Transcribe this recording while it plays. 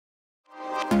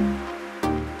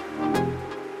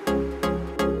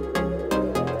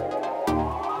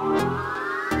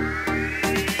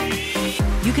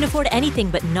can afford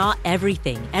anything, but not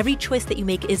everything. Every choice that you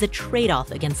make is a trade-off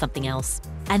against something else.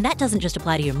 And that doesn't just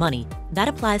apply to your money. That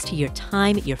applies to your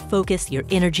time, your focus, your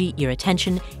energy, your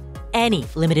attention, any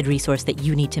limited resource that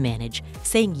you need to manage.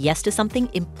 Saying yes to something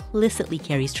implicitly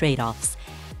carries trade-offs,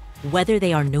 whether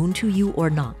they are known to you or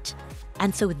not.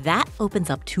 And so that opens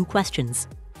up two questions.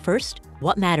 First,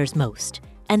 what matters most?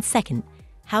 And second,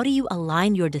 how do you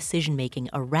align your decision-making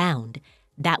around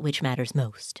that which matters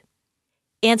most?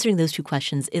 Answering those two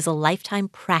questions is a lifetime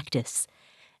practice,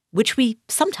 which we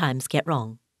sometimes get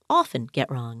wrong, often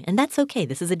get wrong, and that's okay.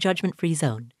 This is a judgment-free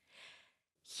zone.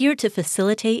 Here to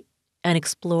facilitate and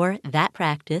explore that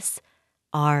practice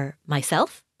are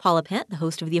myself, Paula Pant, the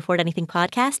host of the Afford Anything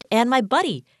podcast, and my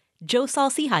buddy, Joe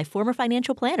Saul-Sehy, former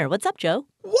financial planner. What's up, Joe?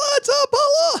 What's up,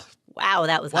 Paula? Wow,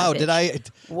 that was Wow, high pitch.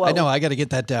 Whoa. I know, I got to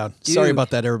get that down. Dude. Sorry about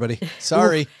that, everybody.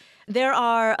 Sorry. There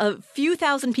are a few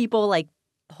thousand people,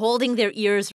 holding their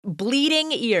ears,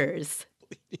 bleeding ears.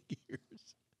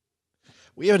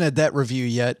 We haven't had that review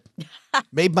yet.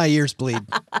 Made my ears bleed.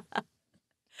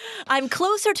 I'm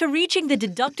closer to reaching the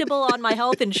deductible on my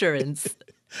health insurance.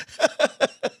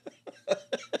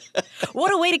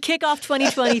 What a way to kick off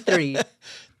 2023.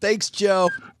 Thanks, Joe.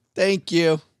 Thank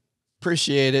you.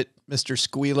 Appreciate it, Mr.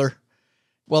 Squealer.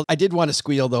 Well, I did want to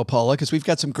squeal, though, Paula, because we've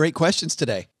got some great questions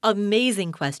today.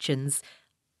 Amazing questions.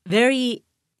 Very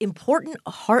important,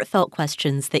 heartfelt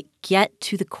questions that get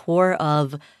to the core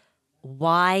of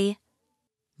why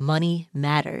money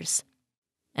matters.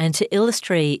 And to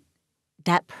illustrate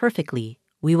that perfectly,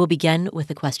 we will begin with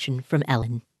a question from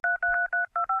Ellen.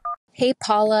 Hey,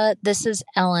 Paula, this is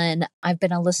Ellen. I've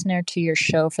been a listener to your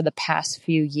show for the past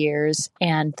few years,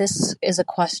 and this is a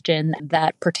question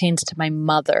that pertains to my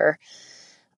mother.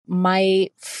 My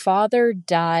father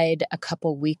died a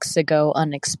couple weeks ago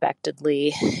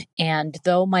unexpectedly, and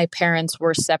though my parents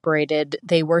were separated,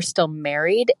 they were still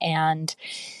married, and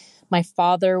my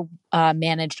father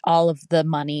managed all of the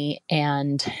money,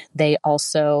 and they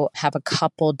also have a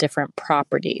couple different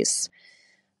properties.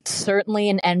 Certainly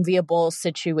an enviable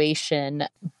situation,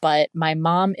 but my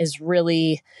mom is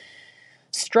really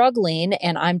struggling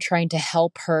and I'm trying to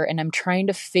help her and I'm trying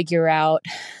to figure out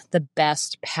the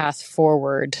best path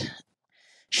forward.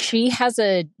 She has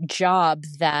a job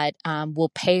that will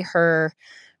pay her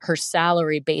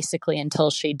salary basically until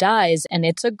she dies, and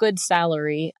it's a good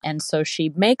salary. And so she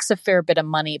makes a fair bit of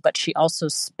money, but she also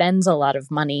spends a lot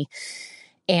of money.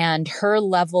 And her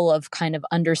level of kind of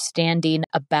understanding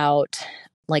about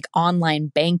online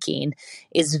banking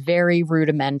is very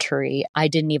rudimentary. I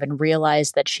didn't even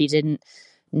realize that she didn't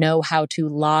know how to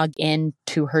log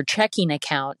into her checking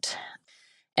account.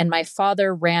 And my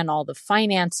father ran all the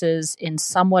finances in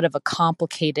somewhat of a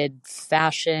complicated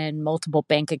fashion, multiple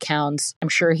bank accounts. I'm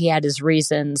sure he had his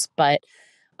reasons, but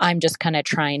I'm just kind of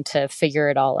trying to figure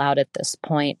it all out at this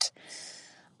point.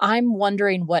 I'm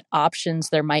wondering what options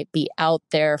there might be out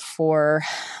there for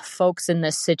folks in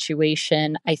this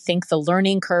situation. I think the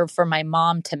learning curve for my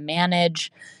mom to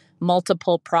manage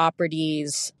multiple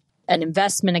properties, an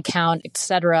investment account,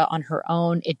 etc., on her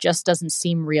own, it just doesn't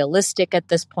seem realistic at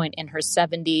this point in her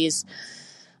 70s.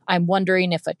 I'm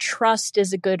wondering if a trust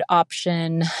is a good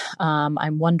option.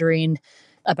 I'm wondering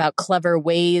about clever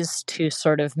ways to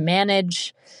sort of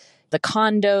manage the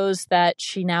condos that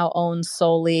she now owns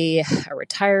solely, a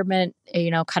retirement,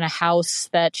 kind of house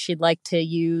that she'd like to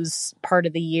use part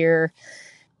of the year.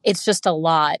 It's just a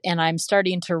lot. And I'm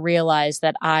starting to realize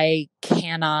that I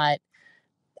can't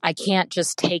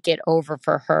just take it over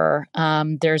for her.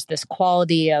 There's this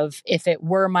quality of, if it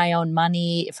were my own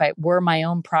money, if it were my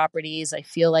own properties, I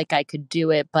feel like I could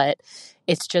do it, but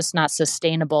it's just not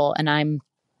sustainable. And I'm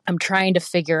trying to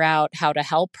figure out how to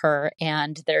help her.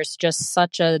 And there's just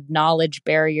such a knowledge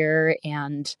barrier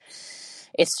and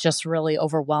it's just really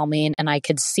overwhelming. And I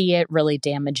could see it really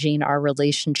damaging our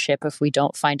relationship if we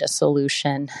don't find a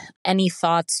solution. Any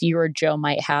thoughts you or Joe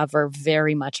might have are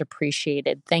very much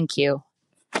appreciated. Thank you.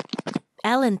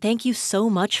 Ellen, thank you so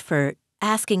much for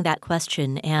asking that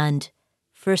question. And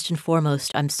first and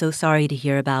foremost, I'm so sorry to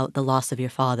hear about the loss of your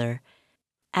father.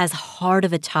 As hard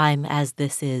of a time as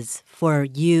this is for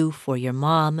you, for your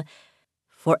mom,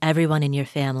 for everyone in your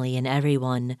family and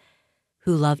everyone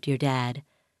who loved your dad,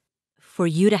 for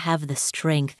you to have the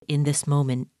strength in this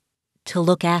moment to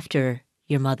look after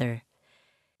your mother,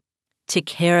 to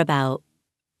care about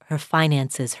her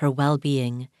finances, her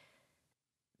well-being,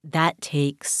 that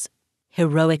takes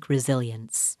heroic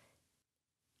resilience.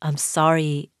 I'm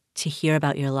sorry to hear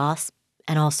about your loss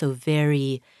and also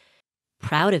very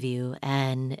proud of you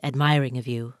and admiring of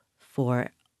you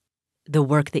for the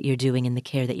work that you're doing and the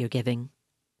care that you're giving.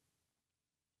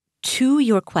 To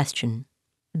your question,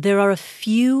 There are a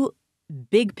few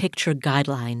big picture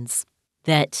guidelines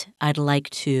that I'd like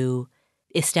to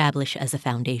establish as a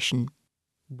foundation.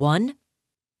 One,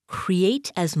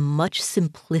 create as much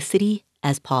simplicity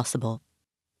as possible.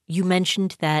 You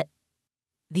mentioned that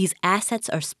these assets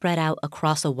are spread out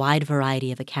across a wide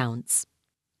variety of accounts.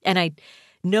 And I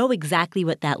know exactly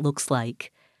what that looks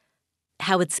like,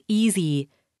 how it's easy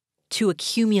to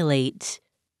accumulate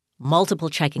multiple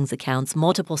checkings accounts,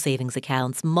 multiple savings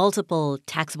accounts, multiple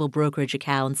taxable brokerage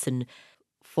accounts, and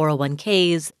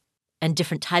 401ks, and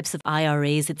different types of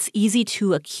IRAs. It's easy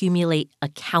to accumulate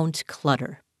account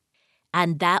clutter.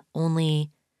 And that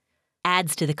only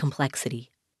adds to the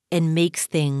complexity and makes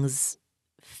things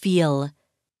feel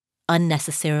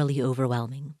unnecessarily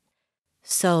overwhelming.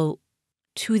 So,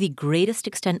 to the greatest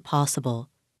extent possible,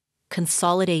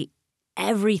 consolidate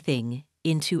everything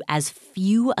into as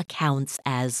few accounts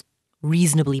as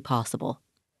reasonably possible.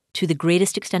 To the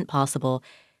greatest extent possible,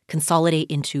 consolidate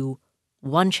into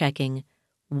one checking,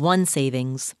 one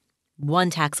savings, one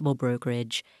taxable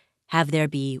brokerage, have there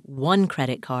be one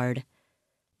credit card,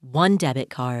 one debit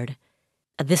card.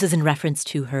 This is in reference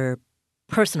to her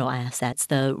personal assets.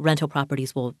 The rental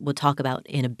properties we'll talk about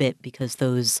in a bit because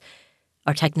those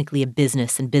are technically a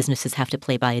business and businesses have to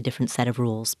play by a different set of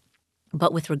rules.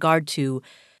 But with regard to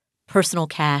personal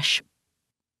cash,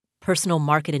 personal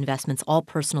market investments, all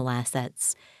personal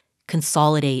assets,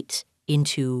 consolidate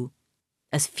into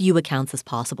as few accounts as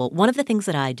possible. One of the things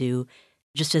that I do,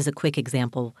 just as a quick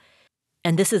example,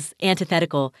 and this is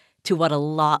antithetical to what a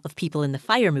lot of people in the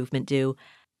FIRE movement do,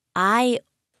 I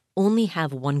only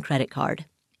have one credit card.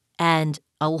 And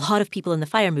a lot of people in the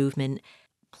FIRE movement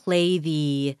play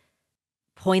the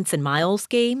points and miles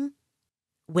game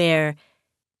where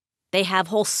they have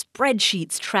whole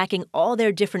spreadsheets tracking all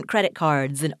their different credit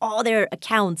cards and all their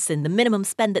accounts and the minimum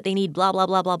spend that they need, blah, blah,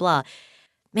 blah, blah, blah.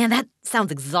 Man, that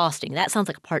sounds exhausting. That sounds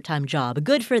like a part-time job.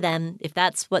 Good for them if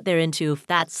that's what they're into. If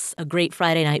that's a great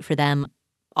Friday night for them,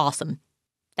 awesome.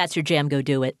 That's your jam, go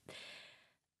do it.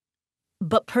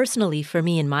 But personally, for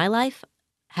me in my life,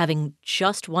 having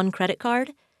just one credit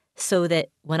card so that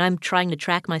when I'm trying to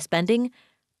track my spending,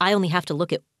 I only have to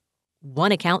look at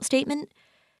one account statement,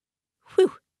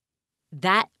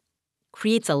 that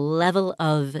creates a level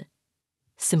of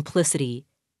simplicity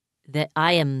that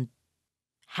I am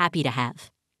happy to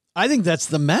have. I think that's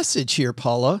the message here,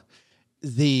 Paula.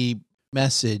 The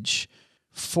message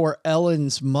for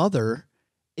Ellen's mother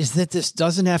is that this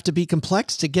doesn't have to be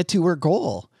complex to get to her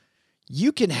goal.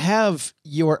 You can have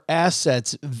your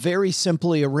assets very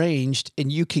simply arranged and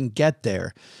you can get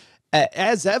there.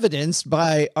 As evidenced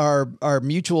by our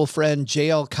mutual friend,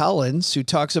 J.L. Collins, who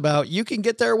talks about you can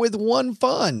get there with one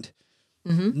fund.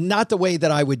 Mm-hmm. Not the way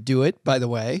that I would do it, by the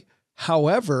way.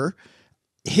 However,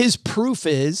 his proof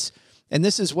is, and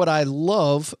this is what I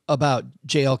love about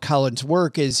J.L. Collins'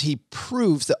 work, is he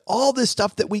proves that all this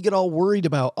stuff that we get all worried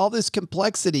about, all this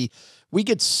complexity, we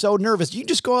get so nervous. You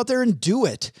just go out there and do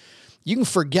it. You can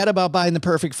forget about buying the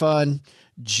perfect fund,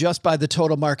 just buy the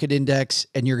total market index,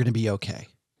 and you're going to be okay.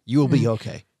 You will be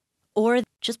okay. Or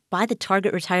just buy the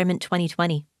Target Retirement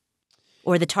 2020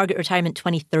 or the Target Retirement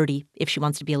 2030 if she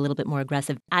wants to be a little bit more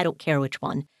aggressive. I don't care which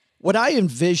one. What I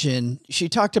envision, she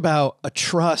talked about a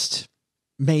trust,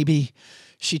 maybe.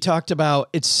 She talked about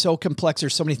it's so complex.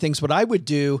 There's so many things. What I would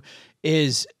do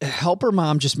is help her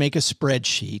mom just make a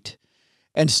spreadsheet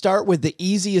and start with the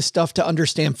easiest stuff to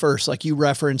understand first, like you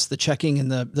referenced the checking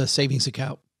and the savings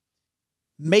account.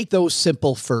 Make those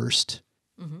simple first.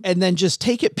 And then just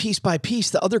take it piece by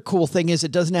piece. The other cool thing is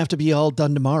it doesn't have to be all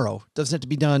done tomorrow. It doesn't have to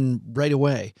be done right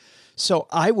away. So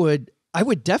I would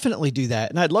definitely do that.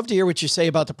 And I'd love to hear what you say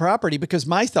about the property because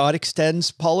my thought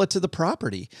extends, Paula, to the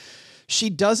property.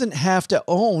 She doesn't have to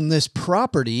own this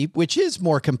property, which is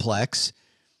more complex,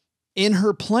 in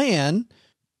her plan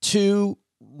to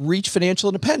reach financial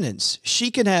independence. She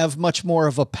can have much more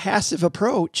of a passive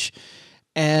approach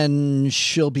and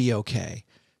she'll be okay.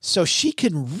 So she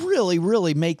can really,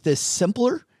 really make this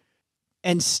simpler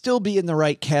and still be in the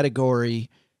right category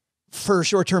for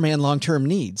short-term and long-term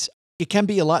needs. It can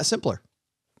be a lot simpler.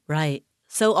 Right.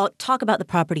 So I'll talk about the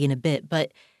property in a bit,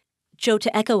 but Joe,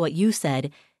 to echo what you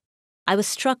said, I was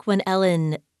struck when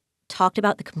Ellen talked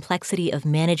about the complexity of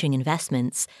managing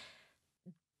investments.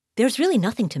 There's really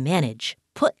nothing to manage.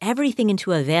 Put everything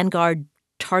into a Vanguard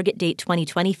Target Date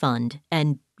 2020 fund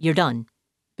and you're done.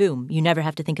 Boom. You never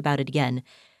have to think about it again.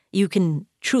 You can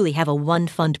truly have a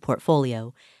one-fund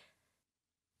portfolio.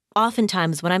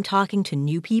 Oftentimes, when I'm talking to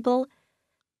new people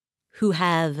who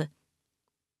have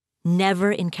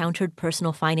never encountered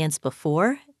personal finance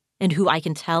before and who I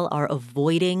can tell are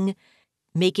avoiding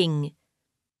making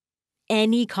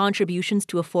any contributions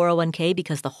to a 401k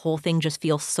because the whole thing just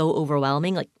feels so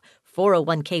overwhelming. Like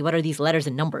 401k, what are these letters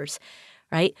and numbers,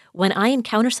 right? When I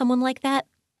encounter someone like that,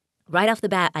 right off the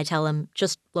bat, I tell them,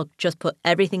 just put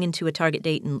everything into a target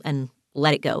date and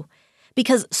let it go.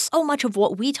 Because so much of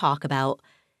what we talk about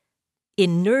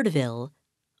in Nerdville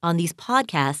on these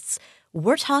podcasts,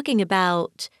 we're talking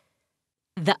about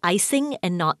the icing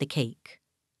and not the cake,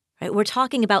 right? We're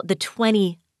talking about the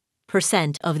 20%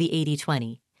 of the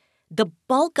 80-20. The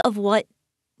bulk of what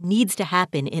needs to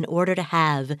happen in order to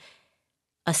have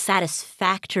a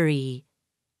satisfactory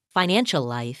financial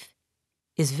life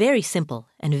is very simple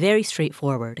and very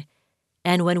straightforward.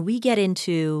 And when we get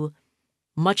into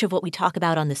much of what we talk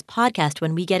about on this podcast,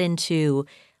 when we get into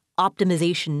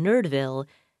optimization Nerdville,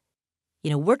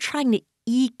 we're trying to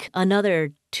eke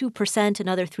another 2%,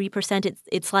 another 3%.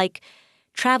 It's like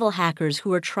travel hackers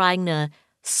who are trying to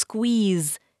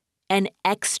squeeze an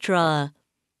extra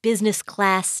business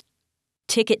class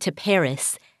ticket to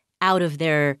Paris out of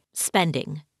their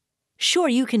spending. Sure,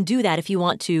 you can do that if you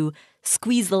want to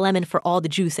squeeze the lemon for all the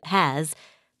juice it has,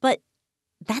 but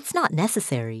that's not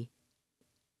necessary.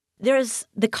 There's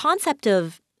the concept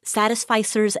of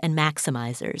satisficers and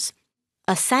maximizers.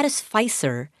 A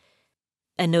satisficer,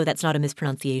 and no, that's not a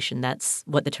mispronunciation, that's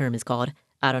what the term is called.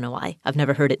 I don't know why. I've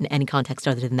never heard it in any context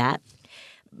other than that.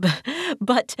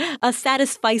 But a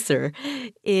satisficer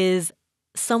is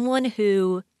someone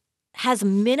who has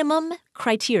minimum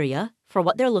criteria for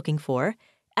what they're looking for,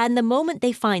 and the moment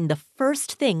they find the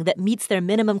first thing that meets their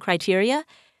minimum criteria,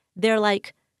 they're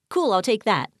like, cool, I'll take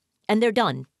that. And they're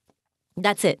done.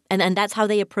 That's it. And that's how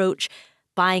they approach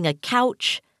buying a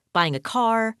couch, buying a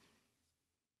car,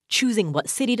 choosing what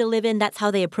city to live in. That's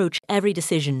how they approach every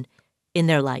decision in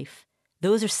their life.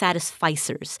 Those are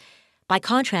satisficers. By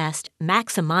contrast,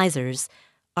 maximizers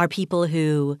are people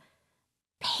who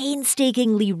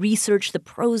painstakingly research the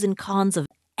pros and cons of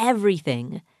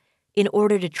everything in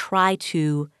order to try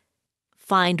to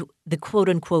find the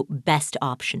quote-unquote best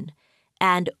option.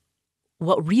 And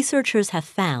what researchers have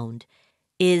found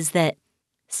is that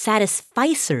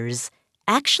satisficers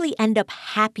actually end up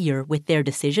happier with their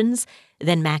decisions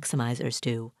than maximizers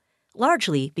do,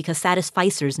 largely because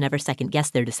satisficers never second-guess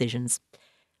their decisions,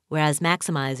 whereas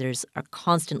maximizers are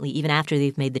constantly, even after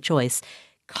they've made the choice,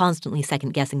 constantly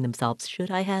second-guessing themselves.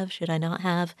 Should I have? Should I not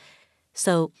have?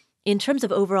 So in terms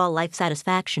of overall life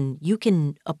satisfaction, you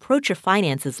can approach your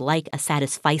finances like a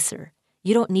satisficer.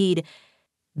 You don't need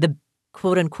the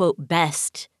quote-unquote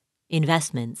best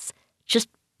investments. Just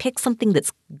pick something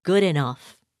that's good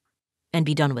enough and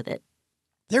be done with it.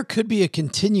 There could be a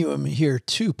continuum here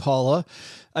too, Paula.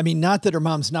 I mean, not that her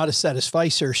mom's not a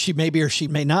satisficer. She may be or she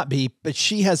may not be, but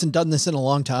she hasn't done this in a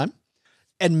long time.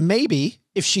 And maybe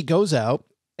if she goes out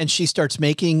and she starts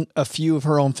making a few of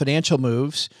her own financial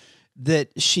moves that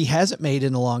she hasn't made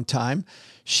in a long time,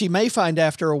 she may find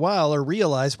after a while or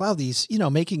realize, wow, these,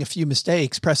 making a few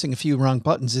mistakes, pressing a few wrong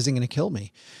buttons isn't going to kill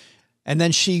me. And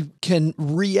then she can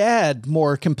re-add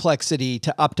more complexity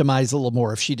to optimize a little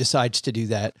more if she decides to do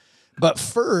that. But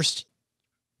first,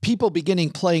 people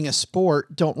beginning playing a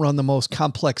sport don't run the most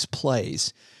complex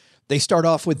plays. They start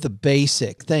off with the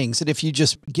basic things. And if you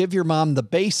just give your mom the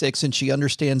basics and she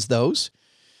understands those,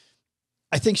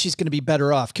 I think she's going to be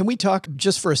better off. Can we talk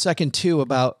just for a second too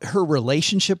about her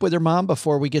relationship with her mom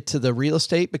before we get to the real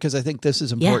estate? Because I think this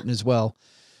is important as well.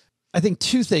 I think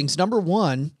two things. Number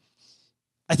one,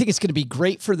 I think it's going to be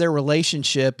great for their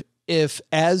relationship if,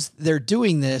 as they're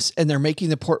doing this and they're making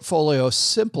the portfolio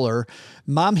simpler,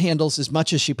 mom handles as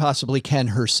much as she possibly can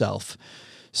herself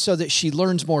so that she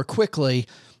learns more quickly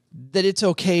that it's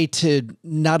okay to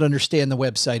not understand the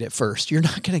website at first. You're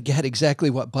not going to get exactly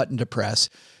what button to press.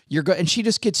 And she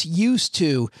just gets used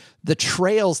to the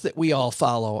trails that we all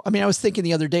follow. I mean, I was thinking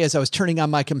the other day as I was turning on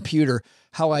my computer,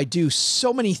 how I do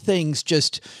so many things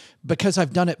just because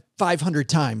I've done it 500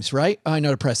 times, right? I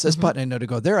know to press this button. I know to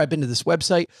go there. I've been to this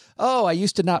website. Oh, I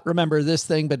used to not remember this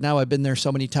thing, but now I've been there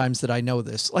so many times that I know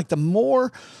this. Like the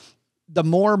more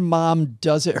mom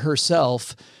does it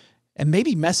herself and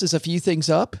maybe messes a few things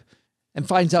up and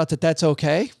finds out that that's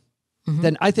okay,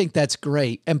 then I think that's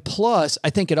great. And plus,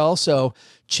 I think it also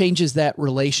changes that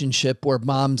relationship where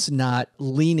mom's not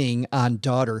leaning on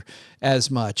daughter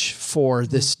as much for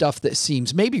this stuff that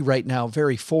seems maybe right now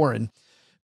very foreign.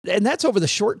 And that's over the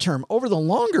short term. Over the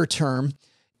longer term,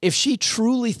 if she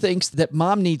truly thinks that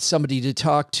mom needs somebody to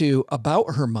talk to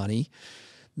about her money,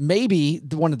 maybe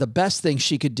one of the best things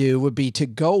she could do would be to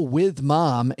go with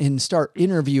mom and start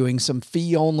interviewing some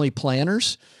fee-only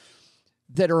planners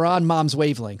that are on mom's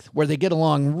wavelength, where they get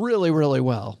along really, really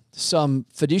well. Some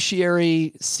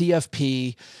fiduciary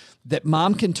CFP that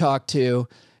mom can talk to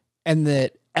and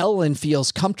that Ellen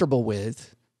feels comfortable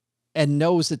with and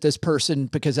knows that this person,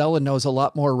 because Ellen knows a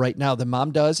lot more right now than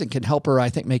mom does and can help her, I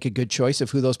think, make a good choice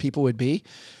of who those people would be.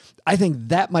 I think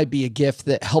that might be a gift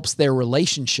that helps their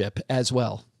relationship as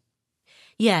well.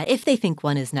 Yeah, if they think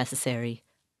one is necessary.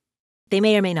 They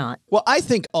may or may not. Well, I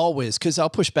think always, because I'll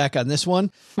push back on this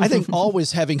one, I think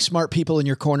always having smart people in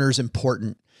your corner is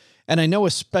important. And I know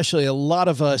especially a lot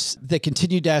of us that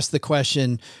continue to ask the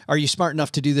question, are you smart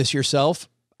enough to do this yourself?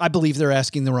 I believe they're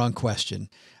asking the wrong question.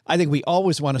 I think we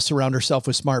always want to surround ourselves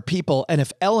with smart people. And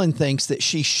if Ellen thinks that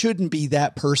she shouldn't be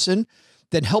that person,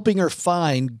 then helping her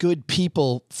find good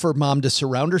people for mom to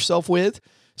surround herself with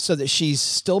so that she's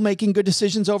still making good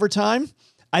decisions over time,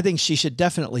 I think she should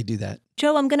definitely do that.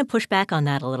 Joe, I'm going to push back on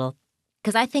that a little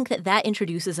because I think that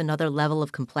introduces another level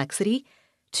of complexity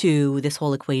to this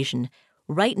whole equation.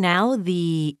 Right now,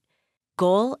 the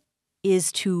goal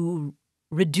is to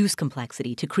reduce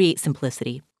complexity, to create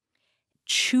simplicity.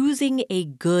 Choosing a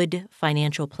good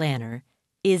financial planner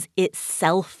is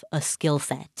itself a skill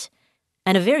set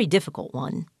and a very difficult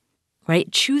one,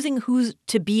 right? Choosing who's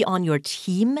to be on your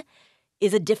team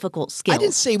is a difficult skill. I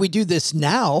didn't say we do this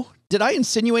now. Did I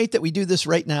insinuate that we do this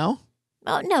right now?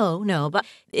 No. But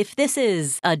if this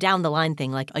is a down the line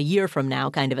thing, like a year from now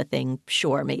kind of a thing,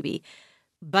 sure, maybe.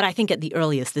 But I think at the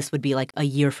earliest, this would be like a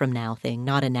year from now thing,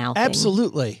 not a now thing.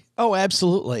 Absolutely. Oh,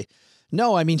 absolutely.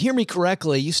 No, I mean, hear me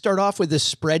correctly. You start off with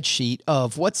this spreadsheet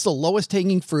of what's the lowest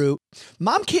hanging fruit.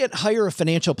 Mom can't hire a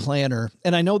financial planner.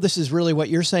 And I know this is really what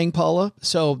you're saying, Paula.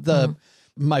 So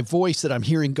my voice that I'm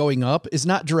hearing going up is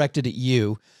not directed at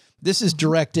you. This is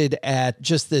directed at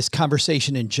just this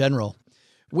conversation in general,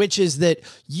 which is that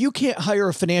you can't hire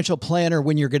a financial planner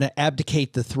when you're going to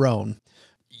abdicate the throne.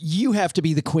 You have to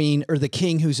be the queen or the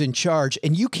king who's in charge,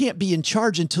 and you can't be in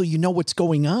charge until you know what's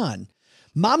going on.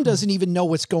 Mom doesn't even know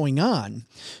what's going on.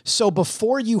 So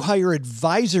before you hire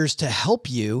advisors to help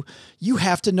you, you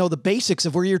have to know the basics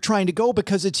of where you're trying to go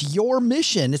because it's your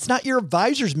mission. It's not your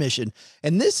advisor's mission.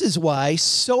 And this is why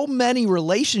so many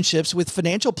relationships with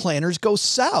financial planners go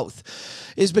south,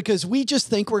 is because we just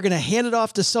think we're going to hand it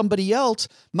off to somebody else.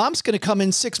 Mom's going to come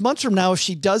in 6 months from now if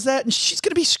she does that, and she's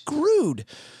going to be screwed.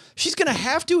 She's going to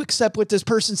have to accept what this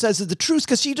person says is the truth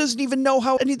because she doesn't even know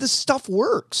how any of this stuff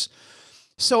works.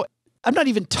 So I'm not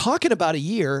even talking about a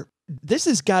year. This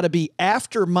has got to be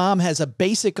after mom has a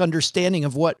basic understanding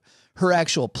of what her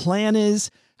actual plan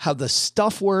is, how the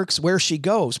stuff works, where she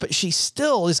goes. But she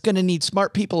still is going to need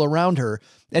smart people around her.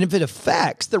 And if it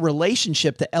affects the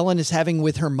relationship that Ellen is having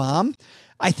with her mom,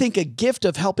 I think a gift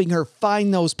of helping her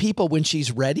find those people when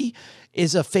she's ready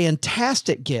is a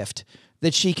fantastic gift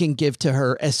that she can give to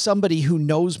her as somebody who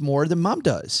knows more than mom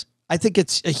does. I think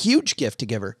it's a huge gift to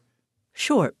give her.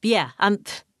 Sure. Yeah,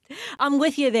 I'm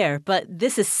with you there, but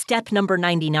this is step number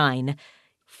 99.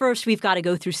 First, we've got to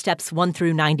go through steps 1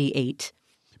 through 98.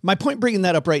 My point bringing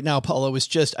that up right now, Paula, was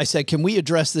just, I said, can we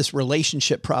address this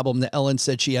relationship problem that Ellen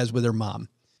said she has with her mom?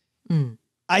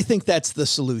 I think that's the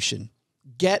solution.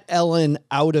 Get Ellen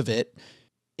out of it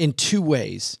in 2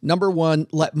 ways. Number 1,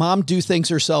 let mom do things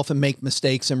herself and make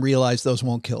mistakes and realize those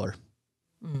won't kill her.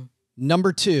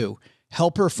 Number 2,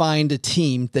 help her find a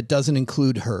team that doesn't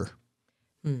include her.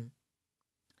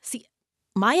 See,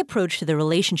 my approach to the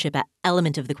relationship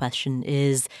element of the question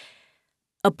is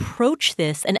approach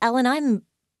this. And Ellen,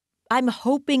 I'm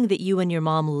hoping that you and your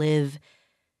mom live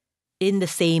in the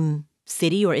same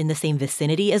city or in the same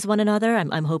vicinity as one another.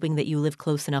 I'm hoping that you live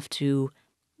close enough to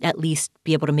at least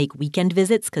be able to make weekend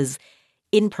visits because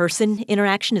in-person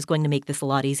interaction is going to make this a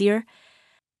lot easier.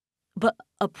 But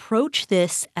approach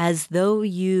this as though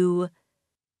you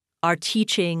are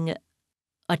teaching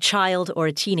a child or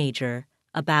a teenager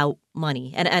about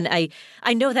money. And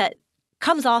I know that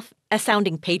comes off as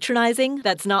sounding patronizing.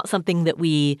 That's not something that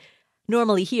we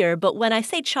normally hear. But when I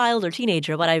say child or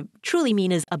teenager, what I truly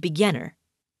mean is a beginner,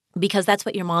 because that's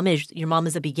what your mom is. Your mom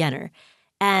is a beginner.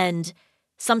 And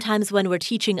sometimes when we're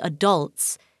teaching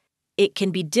adults, it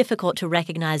can be difficult to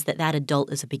recognize that that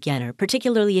adult is a beginner,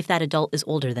 particularly if that adult is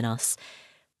older than us,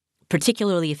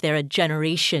 particularly if they're a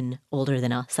generation older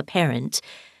than us, a parent.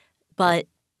 But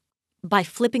by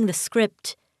flipping the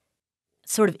script,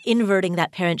 sort of inverting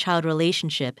that parent-child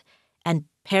relationship and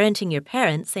parenting your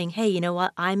parents, saying, hey, you know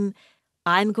what, I'm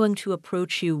going to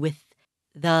approach you with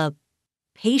the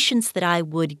patience that I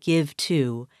would give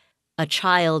to a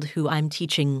child who I'm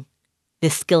teaching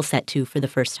this skill set to for the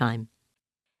first time.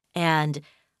 And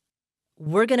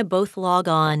we're going to both log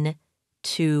on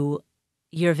to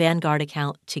your Vanguard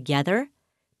account together,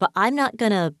 but I'm not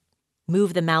going to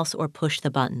move the mouse or push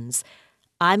the buttons.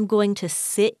 I'm going to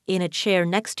sit in a chair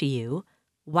next to you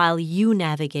while you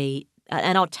navigate,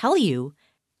 and I'll tell you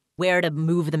where to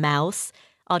move the mouse.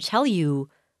 I'll tell you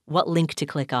what link to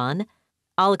click on.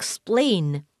 I'll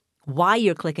explain why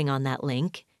you're clicking on that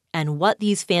link and what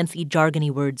these fancy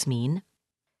jargony words mean.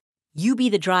 You be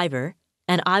the driver,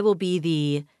 and I will be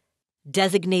the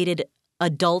designated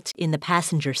adult in the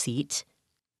passenger seat.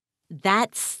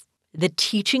 That's the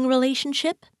teaching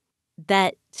relationship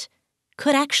that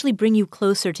could actually bring you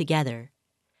closer together.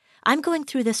 I'm going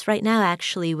through this right now,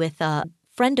 actually, with a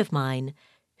friend of mine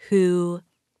who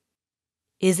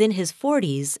is in his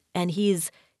 40s, and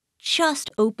he's just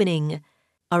opening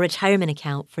a retirement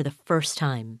account for the first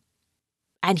time.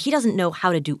 And he doesn't know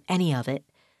how to do any of it.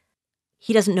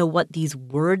 He doesn't know what these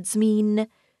words mean.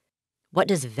 What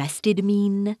does vested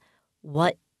mean?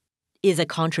 What is a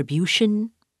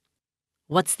contribution?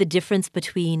 What's the difference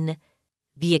between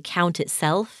the account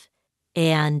itself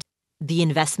and the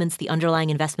investments, the underlying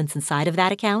investments inside of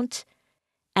that account?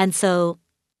 And so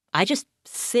I just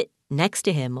sit next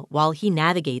to him while he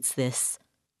navigates this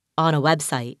on a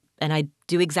website. And I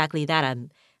do exactly that. I'm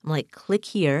like, click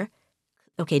here.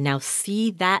 Okay, now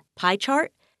see that pie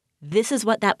chart? This is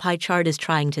what that pie chart is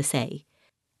trying to say.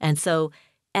 And so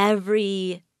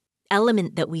every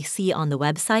element that we see on the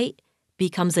website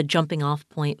becomes a jumping off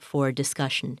point for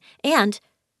discussion. And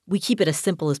we keep it as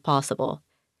simple as possible.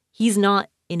 He's not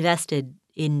invested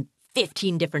in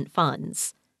 15 different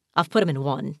funds. I've put him in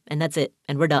one, and that's it,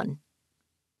 and we're done.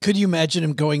 Could you imagine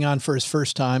him going on for his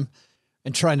first time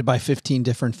and trying to buy 15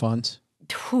 different funds?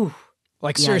 Whew.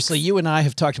 Like, Yes. seriously, you and I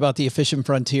have talked about the efficient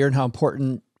frontier and how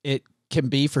important it can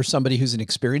be for somebody who's an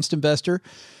experienced investor.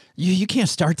 You can't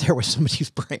start there with somebody who's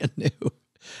brand new.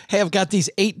 Hey, I've got these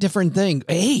 8 different things.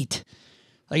 8.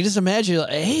 Like, just imagine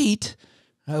 8.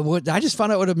 I just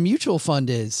found out what a mutual fund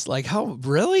is. Like, how,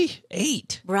 really?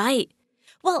 8. Right.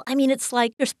 Well, I mean, it's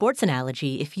like your sports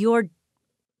analogy. If you're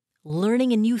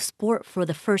learning a new sport for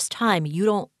the first time, you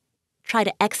don't try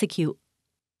to execute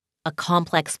a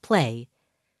complex play.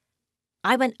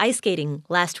 I went ice skating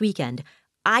last weekend.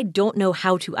 I don't know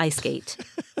how to ice skate.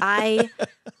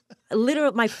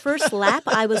 Literally, my first lap,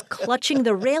 I was clutching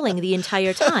the railing the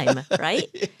entire time, right?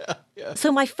 Yeah.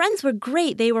 So my friends were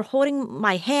great. They were holding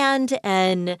my hand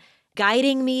and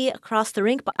guiding me across the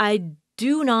rink, but I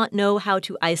do not know how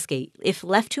to ice skate. If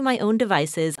left to my own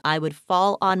devices, I would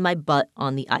fall on my butt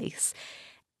on the ice.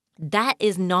 That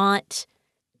is not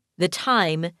the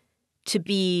time to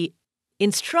be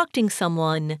instructing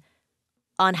someone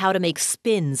on how to make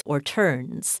spins or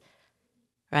turns,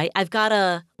 right? I've got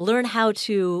to learn how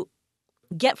to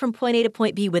get from point A to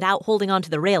point B without holding onto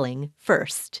the railing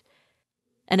first.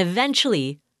 And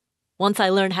eventually, once I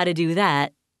learn how to do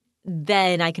that,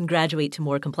 then I can graduate to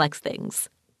more complex things.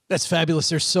 That's fabulous.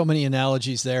 There's so many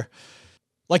analogies there.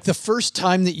 Like the first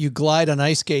time that you glide on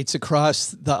ice skates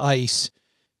across the ice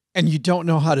and you don't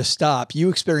know how to stop. You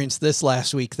experienced this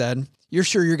last week then. You're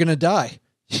sure you're going to die.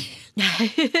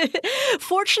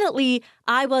 Fortunately,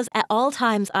 I was at all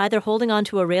times either holding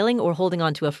onto a railing or holding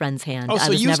onto a friend's hand. Oh, I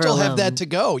so was you never still alone. have that to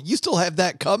go. You still have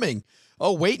that coming.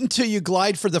 Oh, wait until you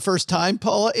glide for the first time,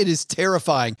 Paula. It is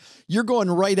terrifying. You're going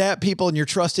right at people and you're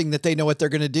trusting that they know what they're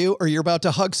going to do, or you're about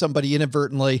to hug somebody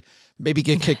inadvertently, maybe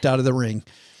get kicked out of the ring.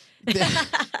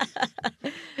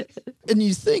 And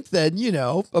you think then,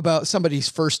 about somebody's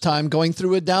first time going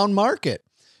through a down market,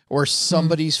 or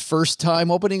somebody's first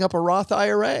time opening up a Roth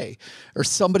IRA, or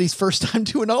somebody's first time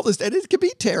doing all this. And it can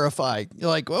be terrifying. You're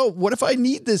like, oh, what if I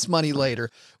need this money later?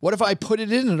 What if I put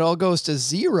it in and it all goes to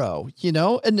zero,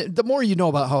 And the more you know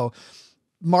about how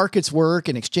markets work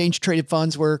and exchange traded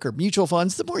funds work or mutual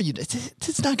funds, the more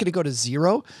it's not going to go to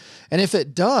zero. And if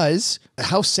it does,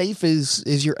 how safe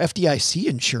is your FDIC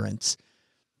insurance?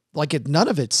 Like none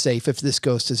of it's safe if this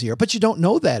goes to zero, but you don't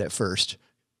know that at first.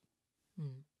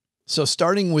 So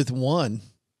starting with one.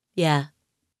 Yeah.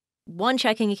 One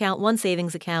checking account, one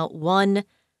savings account, one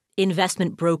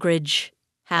investment brokerage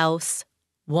house,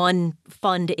 one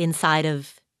fund inside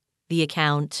of the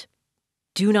account.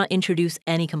 Do not introduce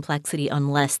any complexity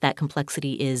unless that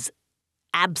complexity is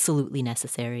absolutely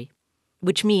necessary,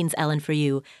 which means, Ellen, for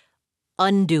you,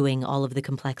 undoing all of the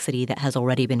complexity that has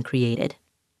already been created.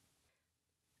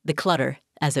 The clutter,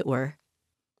 as it were.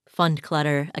 Fund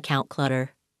clutter, account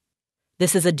clutter.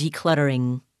 This is a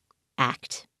decluttering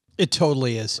act. It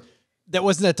totally is.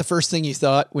 Wasn't that the first thing you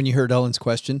thought when you heard Ellen's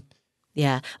question?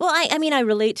 Yeah. Well, I mean, I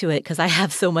relate to it because I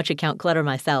have so much account clutter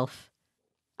myself.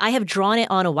 I have drawn it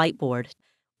on a whiteboard.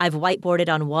 I've whiteboarded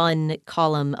on one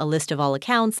column a list of all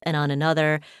accounts and on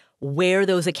another where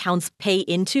those accounts pay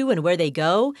into and where they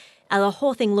go. And the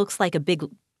whole thing looks like a big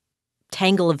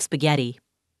tangle of spaghetti.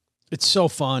 It's so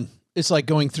fun. It's like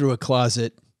going through a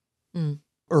closet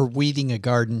or weeding a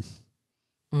garden.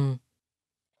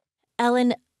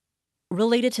 Ellen,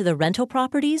 related to the rental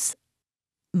properties,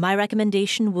 my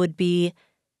recommendation would be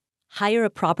hire a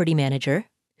property manager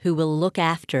who will look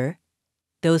after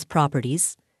those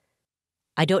properties.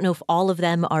 I don't know if all of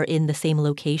them are in the same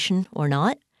location or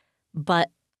not, but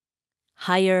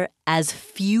hire as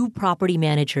few property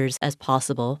managers as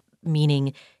possible,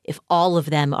 meaning if all of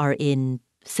them are in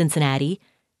Cincinnati,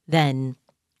 then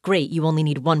great, you only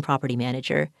need one property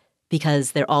manager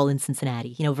because they're all in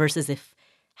Cincinnati, versus if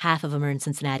half of them are in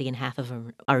Cincinnati and half of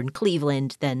them are in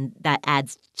Cleveland, then that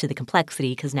adds to the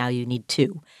complexity because now you need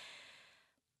two.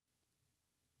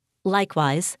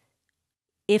 Likewise,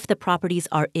 if the properties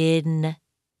are in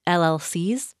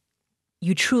LLCs,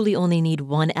 you truly only need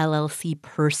one LLC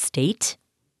per state.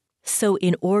 So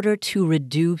in order to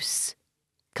reduce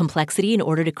complexity, in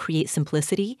order to create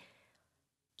simplicity,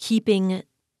 keeping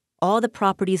all the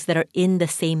properties that are in the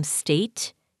same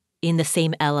state, in the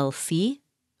same LLC,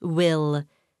 will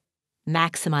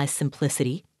maximize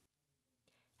simplicity.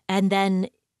 And then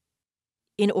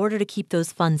in order to keep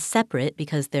those funds separate,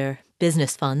 because they're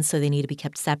business funds, so they need to be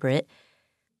kept separate,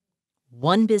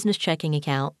 one business checking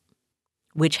account,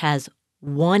 which has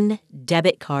one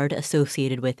debit card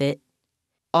associated with it.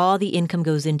 All the income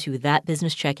goes into that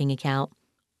business checking account.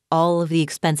 All of the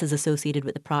expenses associated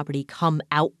with the property come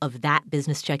out of that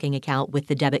business checking account with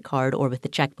the debit card or with the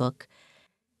checkbook.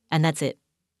 And that's it.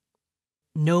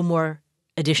 No more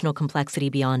additional complexity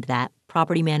beyond that.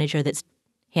 Property manager that's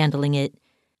handling it,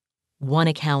 one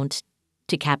account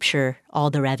to capture all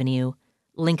the revenue,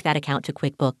 link that account to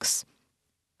QuickBooks,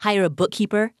 hire a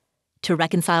bookkeeper to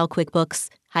reconcile QuickBooks,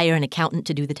 hire an accountant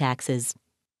to do the taxes.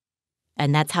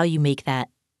 And that's how you make that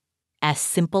as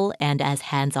simple and as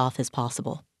hands-off as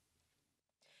possible.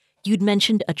 You'd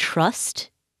mentioned a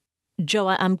trust. Joe,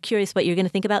 I'm curious what you're going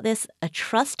to think about this. A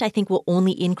trust, I think, will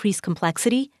only increase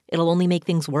complexity. It'll only make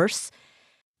things worse.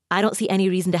 I don't see any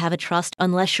reason to have a trust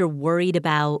unless you're worried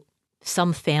about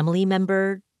some family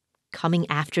member coming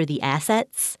after the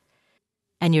assets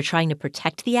and you're trying to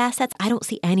protect the assets. I don't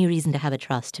see any reason to have a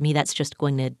trust. To me, that's just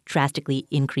going to drastically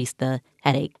increase the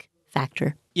headache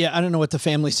factor. Yeah, I don't know what the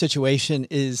family situation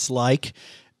is like.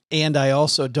 And I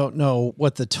also don't know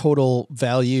what the total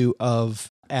value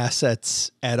of assets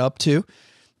add up to.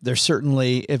 There's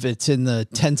certainly, if it's in the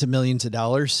tens of millions of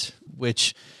dollars,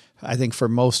 which I think for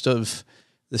most of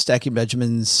the Stacking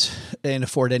Benjamins and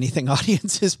Afford Anything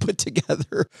audiences put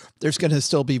together, there's going to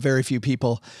still be very few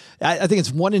people. I think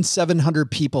it's 1 in 700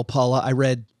 people, Paula, I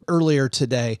read earlier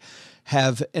today,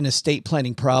 have an estate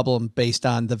planning problem based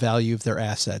on the value of their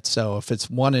assets. So if it's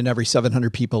 1 in every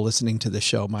 700 people listening to the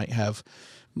show might have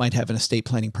an estate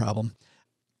planning problem.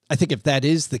 I think if that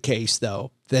is the case,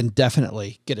 though, then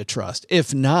definitely get a trust.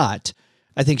 If not,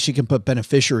 I think she can put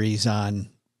beneficiaries on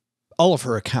all of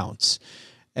her accounts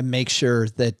and make sure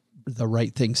that the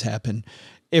right things happen.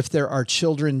 If there are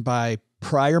children by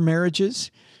prior marriages,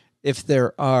 if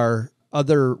there are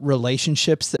other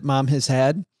relationships that mom has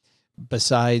had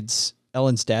besides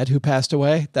Ellen's dad who passed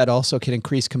away, that also can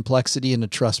increase complexity and a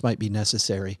trust might be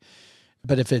necessary.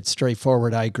 But if it's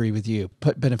straightforward, I agree with you.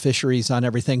 Put beneficiaries on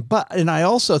everything. And I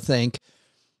also think,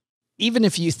 even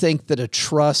if you think that a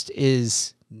trust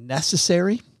is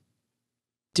necessary,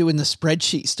 doing the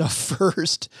spreadsheet stuff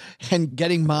first and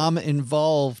getting mom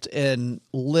involved and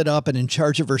lit up and in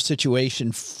charge of her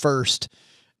situation first,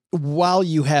 while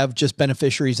you have just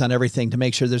beneficiaries on everything to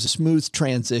make sure there's a smooth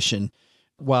transition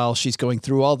while she's going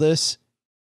through all this,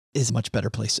 is a much better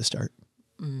place to start.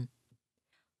 Mm.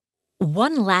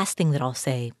 One last thing that I'll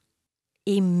say,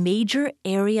 a major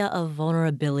area of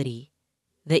vulnerability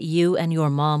that you and your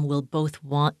mom will both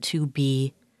want to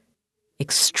be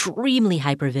extremely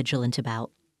hypervigilant about,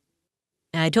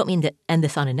 and I don't mean to end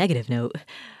this on a negative note,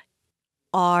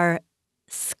 are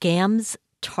scams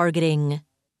targeting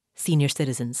senior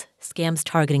citizens, scams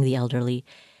targeting the elderly.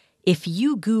 If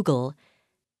you Google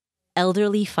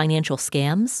elderly financial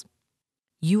scams,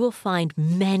 you will find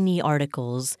many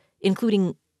articles,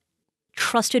 including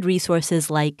trusted resources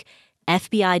like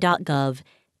FBI.gov,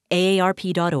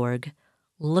 AARP.org.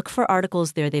 Look for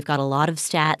articles there. They've got a lot of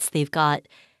stats. They've got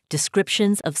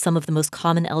descriptions of some of the most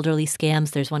common elderly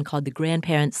scams. There's one called the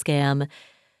grandparent scam.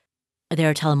 There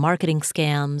are telemarketing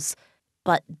scams.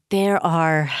 But there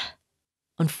are,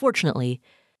 unfortunately,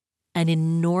 an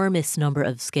enormous number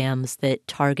of scams that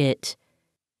target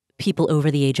people over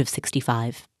the age of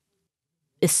 65.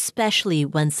 Especially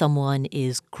when someone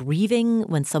is grieving,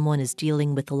 when someone is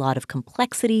dealing with a lot of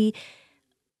complexity,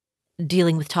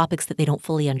 dealing with topics that they don't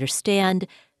fully understand,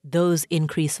 those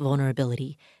increase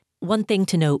vulnerability. One thing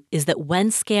to note is that when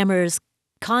scammers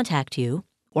contact you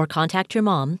or contact your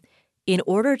mom, in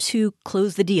order to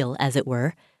close the deal, as it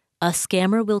were, a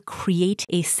scammer will create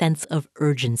a sense of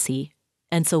urgency.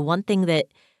 And so one thing that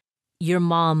your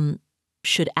mom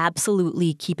should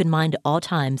absolutely keep in mind at all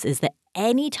times is that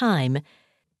anytime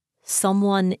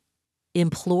someone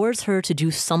implores her to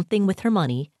do something with her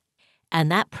money,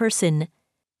 and that person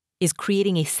is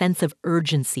creating a sense of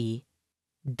urgency,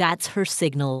 that's her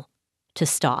signal to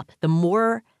stop. The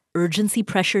more urgency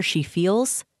pressure she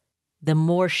feels, the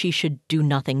more she should do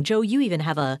nothing. Joe, you even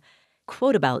have a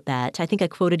quote about that. I think I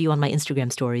quoted you on my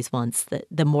Instagram stories once, that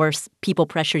the more people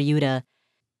pressure you to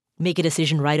make a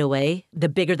decision right away, the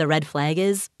bigger the red flag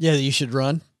is. Yeah, you should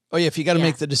run. Oh, yeah, if you got to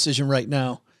make the decision right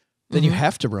now, then you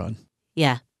have to run.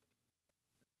 Yeah.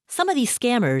 Some of these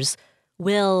scammers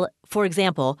will, for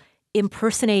example,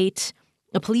 impersonate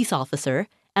a police officer,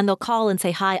 and they'll call and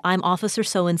say, "Hi, I'm Officer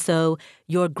so-and-so.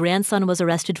 Your grandson was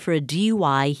arrested for a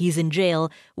DUI. He's in jail.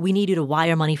 We need you to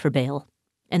wire money for bail."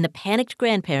 And the panicked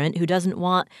grandparent who doesn't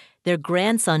want their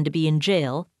grandson to be in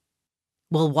jail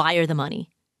will wire the money.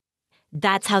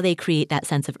 That's how they create that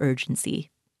sense of urgency.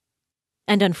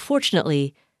 And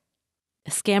unfortunately,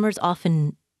 scammers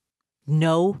often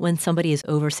know when somebody is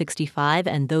over 65,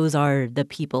 and those are the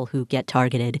people who get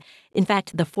targeted. In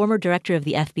fact, the former director of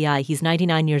the FBI, he's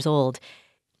 99 years old,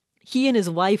 he and his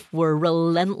wife were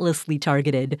relentlessly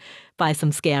targeted by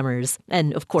some scammers.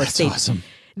 And of course,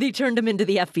 they turned him into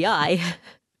the FBI.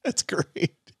 That's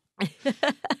great.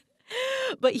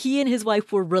 But he and his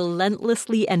wife were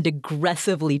relentlessly and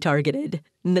aggressively targeted.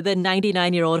 The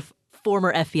 99-year-old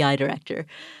former FBI director.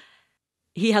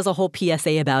 He has a whole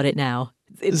PSA about it now.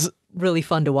 It's really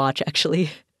fun to watch, actually.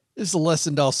 This is a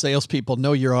lesson to all salespeople.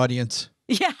 Know your audience.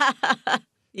 Yeah.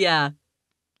 Yeah.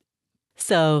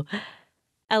 So,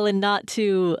 Ellen, not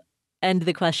to end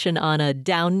the question on a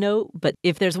down note, but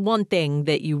if there's one thing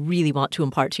that you really want to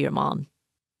impart to your mom,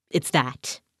 it's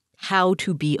that. How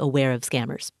to be aware of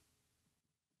scammers.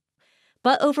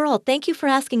 But overall, thank you for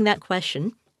asking that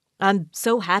question. I'm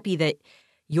so happy that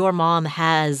your mom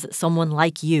has someone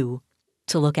like you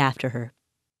to look after her.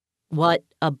 What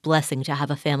a blessing to have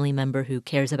a family member who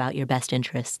cares about your best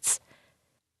interests.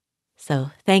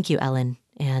 So thank you, Ellen,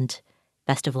 and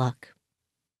best of luck.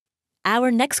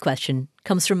 Our next question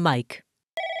comes from Mike.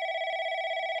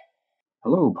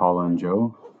 Hello, Paula and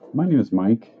Joe. My name is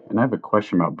Mike, and I have a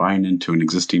question about buying into an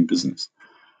existing business.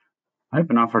 I've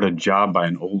been offered a job by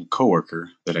an old coworker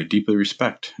that I deeply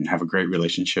respect and have a great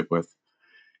relationship with.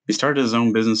 He started his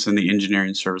own business in the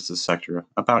engineering services sector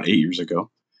about 8 years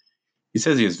ago. He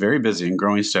says he is very busy and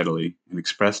growing steadily, and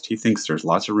expressed he thinks there's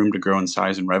lots of room to grow in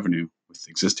size and revenue with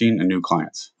existing and new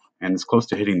clients, and is close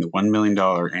to hitting the $1 million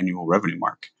annual revenue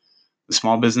mark. The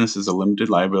small business is a limited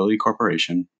liability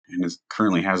corporation and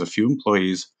currently has a few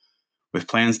employees with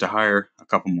plans to hire a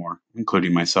couple more,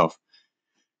 including myself.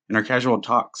 In our casual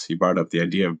talks, he brought up the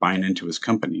idea of buying into his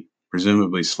company,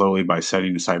 presumably slowly by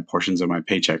setting aside portions of my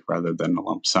paycheck rather than a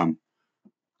lump sum.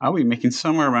 I'll be making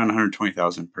somewhere around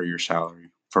 $120,000 per year salary,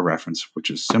 for reference, which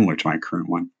is similar to my current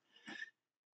one.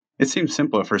 It seems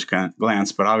simple at first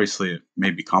glance, but obviously it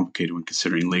may be complicated when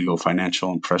considering legal,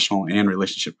 financial, and professional and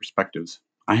relationship perspectives.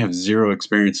 I have zero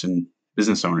experience in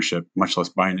business ownership, much less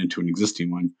buying into an existing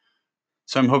one,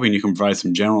 so I'm hoping you can provide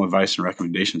some general advice and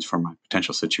recommendations for my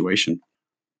potential situation.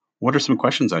 What are some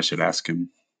questions I should ask him?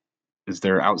 Is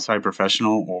there outside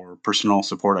professional or personal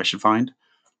support I should find?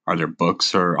 Are there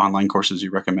books or online courses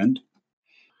you recommend?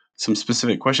 Some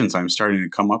specific questions I'm starting to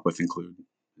come up with include,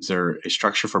 is there a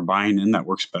structure for buying in that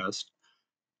works best?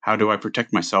 How do I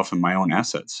protect myself and my own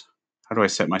assets? How do I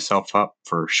set myself up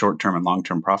for short-term and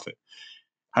long-term profit?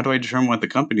 How do I determine what the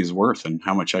company is worth and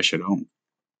how much I should own?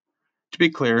 To be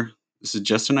clear, this is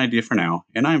just an idea for now,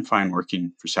 and I am fine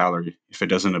working for salary if it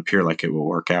doesn't appear like it will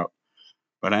work out.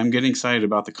 But I am getting excited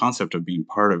about the concept of being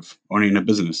part of owning a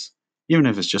business, even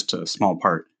if it's just a small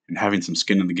part, and having some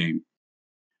skin in the game.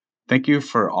 Thank you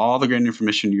for all the great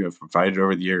information you have provided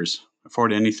over the years.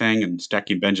 Afford Anything and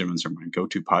Stacking Benjamins are my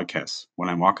go-to podcasts when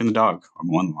I'm walking the dog or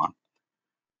mowing the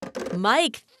lawn.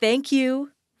 Mike, thank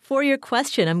you for your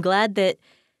question. I'm glad that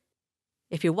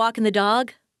if you're walking the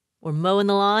dog or mowing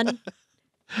the lawn,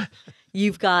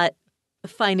 you've got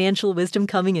financial wisdom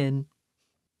coming in.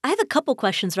 I have a couple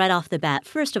questions right off the bat.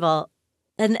 First of all,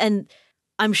 and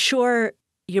I'm sure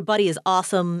your buddy is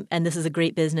awesome and this is a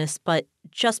great business, but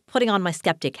just putting on my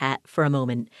skeptic hat for a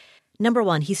moment. Number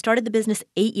one, he started the business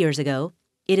 8 years ago.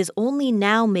 It is only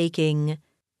now making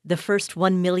the first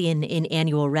 $1 million in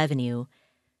annual revenue.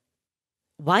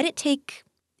 Why'd it take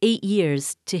 8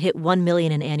 years to hit $1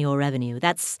 million in annual revenue?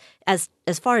 That's, as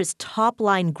far as top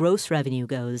line gross revenue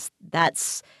goes,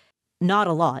 that's not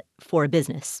a lot for a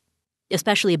business,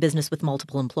 especially a business with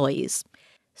multiple employees.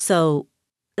 So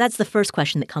that's the first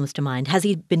question that comes to mind. Has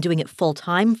he been doing it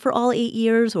full-time for all 8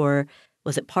 years, or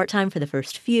was it part-time for the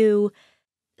first few?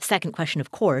 Second question,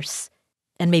 of course,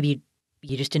 and maybe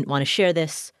you just didn't want to share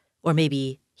this, or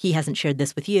maybe he hasn't shared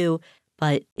this with you,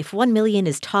 but if 1 million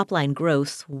is top-line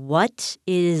gross, what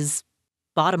is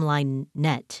bottom-line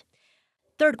net?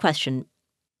 Third question,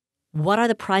 what are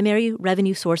the primary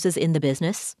revenue sources in the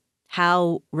business?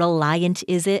 How reliant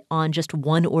is it on just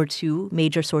one or two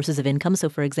major sources of income? So,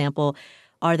 for example,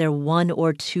 are there one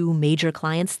or two major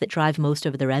clients that drive most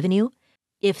of the revenue?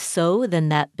 If so, then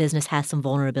that business has some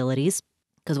vulnerabilities,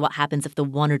 because what happens if the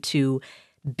one or two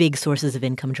big sources of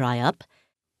income dry up?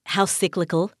 How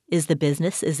cyclical is the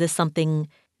business? Is this something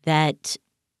that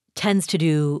tends to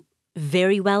do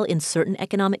very well in certain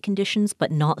economic conditions,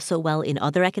 but not so well in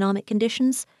other economic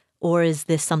conditions? Or is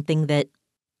this something that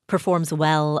performs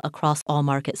well across all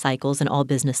market cycles and all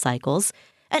business cycles?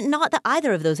 And not that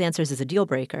either of those answers is a deal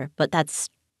breaker, but that's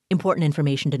important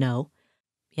information to know.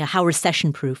 Yeah, how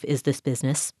recession-proof is this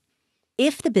business?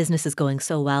 If the business is going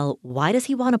so well, why does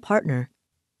he want a partner?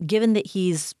 Given that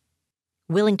he's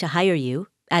willing to hire you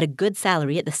at a good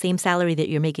salary, at the same salary that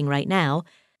you're making right now,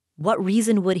 what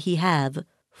reason would he have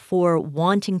for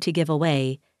wanting to give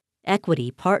away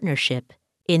equity, partnership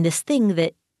in this thing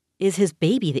that is his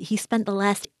baby that he spent the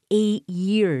last 8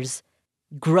 years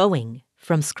growing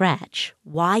from scratch?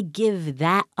 Why give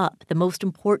that up, the most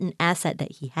important asset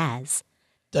that he has?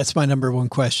 That's my number one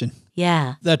question.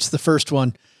 Yeah. That's the first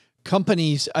one.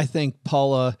 Companies, I think,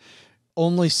 Paula,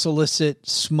 only solicit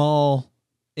small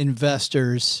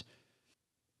investors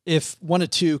if one of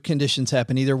two conditions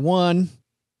happen. Either one,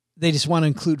 they just want to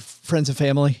include friends and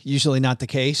family, usually not the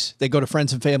case. They go to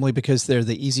friends and family because they're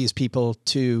the easiest people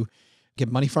to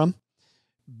get money from.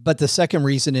 But the second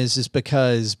reason is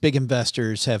because big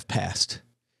investors have passed.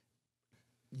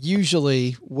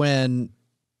 Usually when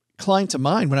clients of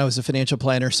mine, when I was a financial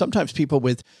planner, sometimes people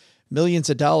with millions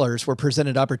of dollars were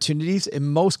presented opportunities. In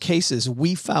most cases,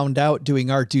 we found out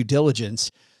doing our due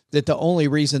diligence that the only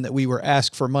reason that we were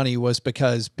asked for money was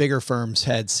because bigger firms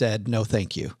had said, no,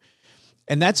 thank you.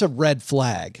 And that's a red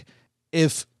flag.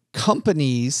 If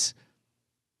companies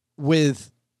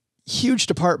with huge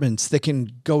departments that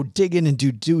can go dig in and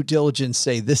do due diligence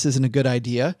say this isn't a good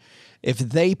idea, if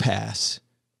they pass,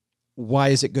 why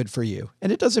is it good for you?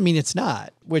 And it doesn't mean it's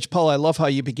not, which, Paul, I love how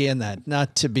you began that,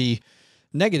 not to be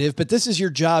negative, but this is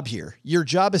your job here. Your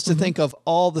job is to think of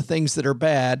all the things that are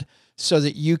bad so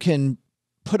that you can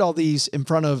put all these in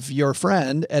front of your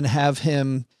friend and have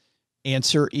him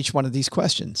answer each one of these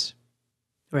questions.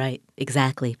 Right,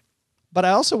 exactly. But I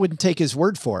also wouldn't take his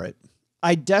word for it.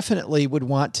 I definitely would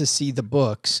want to see the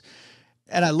books.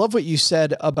 And I love what you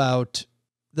said about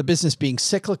the business being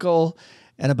cyclical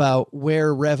and about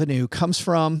where revenue comes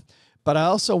from. But I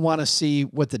also want to see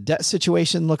what the debt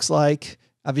situation looks like.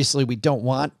 Obviously, we don't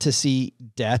want to see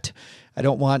debt. I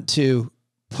don't want to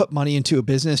put money into a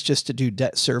business just to do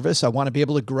debt service. I want to be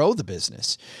able to grow the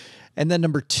business. And then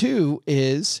number two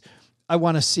is I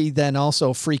want to see then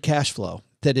also free cash flow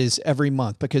that is every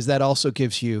month, because that also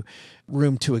gives you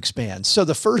room to expand. So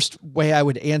the first way I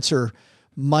would answer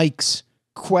Mike's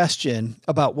question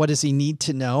about what does he need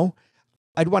to know,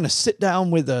 I'd want to sit down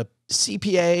with a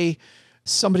CPA,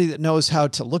 somebody that knows how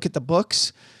to look at the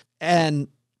books, and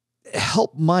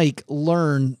help Mike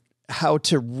learn how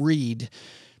to read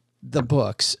the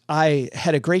books. I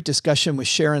had a great discussion with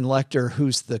Sharon Lechter,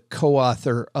 who's the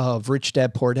co-author of Rich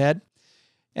Dad, Poor Dad.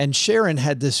 And Sharon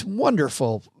had this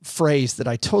wonderful phrase that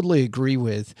I totally agree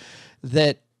with,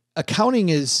 that accounting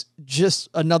is just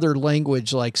another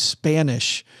language like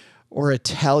Spanish or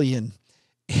Italian.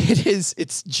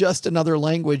 It's just another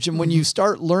language. And when you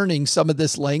start learning some of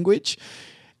this language,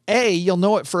 A, you'll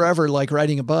know it forever, like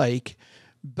riding a bike.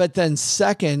 But then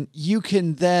second, you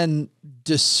can then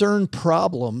discern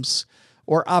problems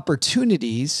or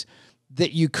opportunities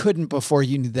that you couldn't before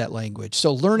you knew that language.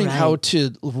 So learning how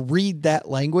to read that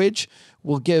language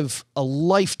will give a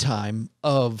lifetime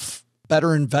of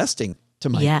better investing to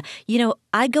Mike. Yeah. You know,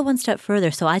 I'd go one step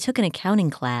further. So I took an accounting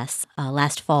class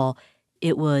last fall.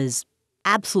 It was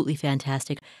absolutely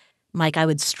fantastic. Mike, I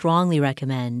would strongly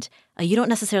recommend, you don't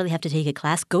necessarily have to take a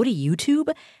class. Go to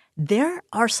YouTube. There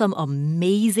are some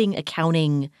amazing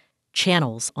accounting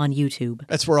channels on YouTube.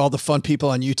 That's where all the fun people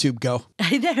on YouTube go.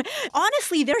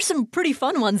 Honestly, there's some pretty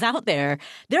fun ones out there.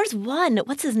 There's one,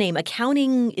 what's his name?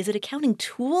 Is it Accounting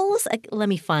Tools? Let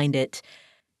me find it.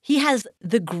 He has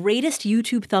the greatest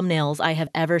YouTube thumbnails I have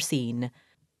ever seen.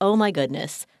 Oh my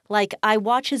goodness. Like, I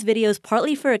watch his videos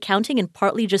partly for accounting and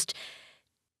partly just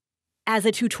as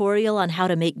a tutorial on how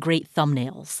to make great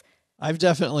thumbnails. I've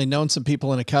definitely known some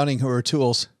people in accounting who are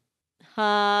tools.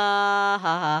 Ha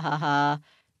ha ha ha ha.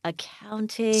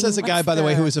 Accounting. Says a guy, by the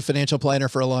way, who was a financial planner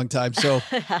for a long time. So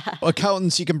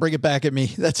accountants, you can bring it back at me.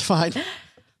 That's fine.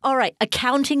 All right.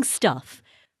 Accounting stuff.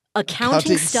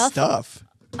 Accounting stuff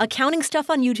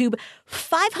on YouTube.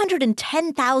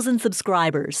 510,000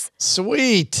 subscribers.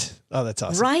 Sweet. Oh, that's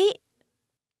awesome. Right?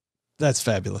 That's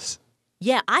fabulous.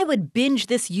 Yeah, I would binge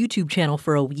this YouTube channel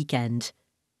for a weekend.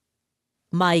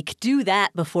 Mike, do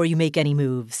that before you make any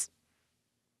moves.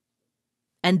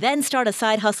 And then start a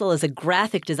side hustle as a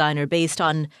graphic designer based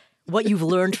on what you've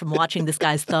learned from watching this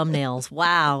guy's thumbnails.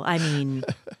 Wow. I mean,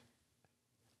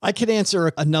 I can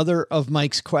answer another of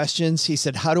Mike's questions. He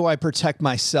said, how do I protect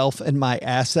myself and my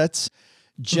assets?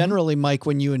 Generally, Mike,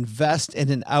 when you invest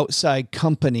in an outside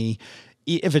company,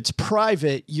 if it's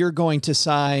private, you're going to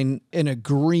sign an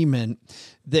agreement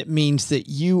that means that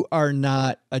you are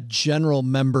not a general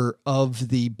member of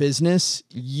the business.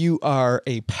 You are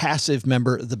a passive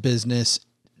member of the business.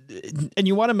 And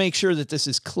you want to make sure that this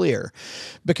is clear,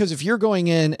 because if you're going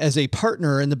in as a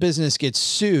partner and the business gets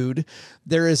sued,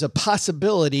 there is a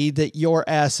possibility that your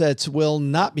assets will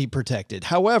not be protected.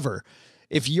 However,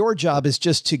 if your job is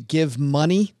just to give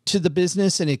money to the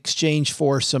business in exchange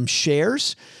for some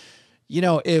shares, you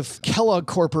know, if Kellogg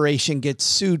Corporation gets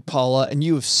sued, Paula, and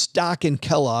you have stock in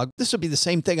Kellogg, this would be the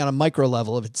same thing on a micro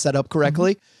level if it's set up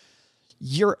correctly.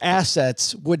 Your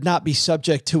assets would not be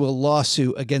subject to a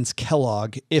lawsuit against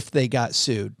Kellogg if they got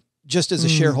sued. Just as a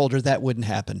shareholder, that wouldn't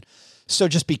happen. So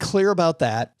just be clear about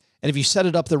that. And if you set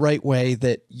it up the right way,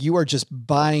 that you are just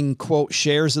buying, quote,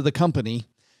 shares of the company,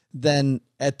 then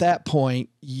at that point,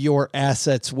 your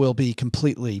assets will be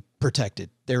completely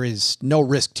protected. There is no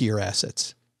risk to your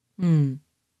assets.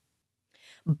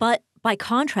 But by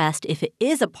contrast, if it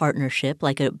is a partnership,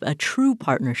 like a true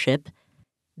partnership,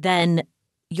 then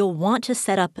you'll want to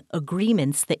set up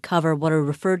agreements that cover what are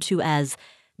referred to as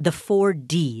the 4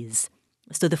 Ds.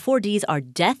 So the 4 Ds are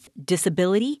death,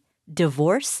 disability,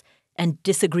 divorce, and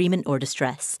disagreement or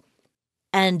distress.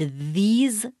 And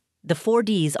the 4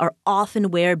 Ds, are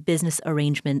often where business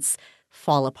arrangements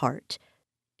fall apart.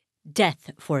 Death,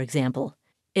 for example.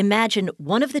 Imagine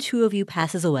one of the two of you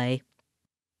passes away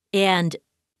and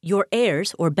your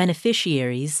heirs or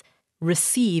beneficiaries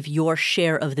receive your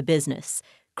share of the business.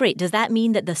 Great. Does that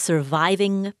mean that the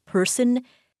surviving person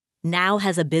now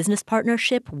has a business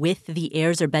partnership with the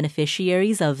heirs or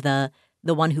beneficiaries of the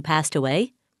one who passed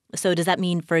away? So does that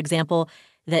mean, for example,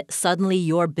 that suddenly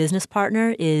your business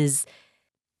partner is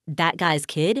that guy's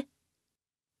kid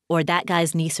or that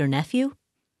guy's niece or nephew?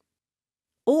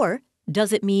 Or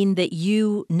does it mean that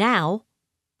you now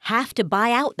have to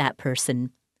buy out that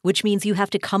person, which means you have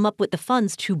to come up with the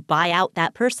funds to buy out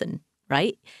that person?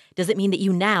 Right? Does it mean that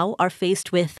you now are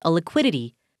faced with a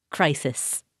liquidity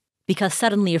crisis because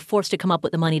suddenly you're forced to come up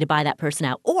with the money to buy that person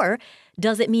out? Or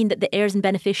does it mean that the heirs and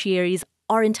beneficiaries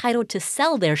are entitled to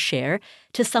sell their share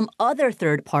to some other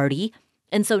third party,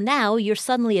 and so now you're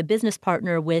suddenly a business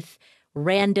partner with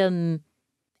random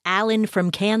Alan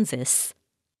from Kansas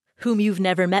whom you've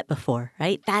never met before,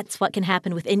 right? That's what can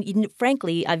happen with, and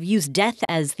frankly, I've used death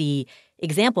as the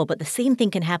example, but the same thing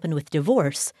can happen with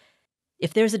divorce.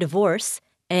 If there's a divorce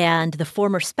and the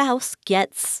former spouse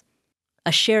gets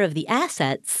a share of the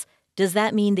assets, does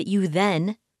that mean that you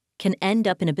then can end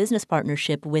up in a business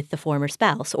partnership with the former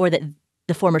spouse, or that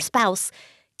the former spouse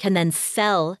can then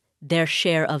sell their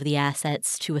share of the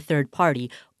assets to a third party,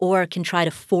 or can try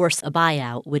to force a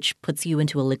buyout, which puts you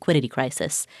into a liquidity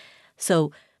crisis?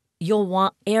 So you'll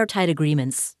want airtight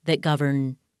agreements that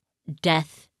govern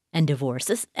death and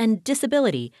divorce and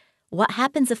disability. What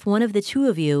happens if one of the two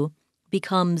of you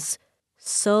becomes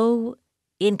so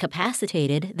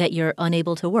incapacitated that you're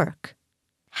unable to work?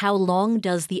 How long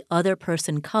does the other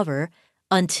person cover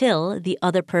until the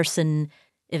other person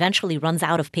eventually runs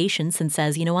out of patience and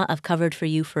says, you know what, I've covered for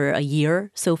you for a year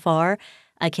so far.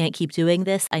 I can't keep doing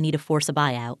this. I need to force a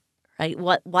buyout, right?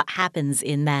 What happens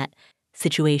in that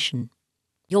situation?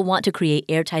 You'll want to create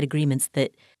airtight agreements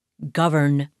that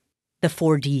govern the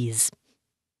 4 Ds: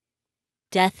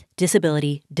 death,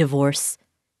 disability, divorce,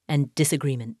 and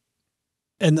disagreement.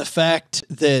 And the fact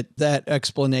that that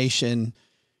explanation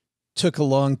took a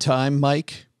long time,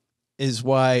 Mike, is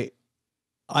why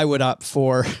I would opt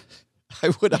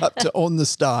to own the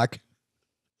stock.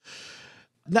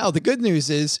 Now, the good news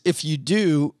is if you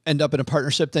do end up in a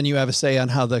partnership, then you have a say on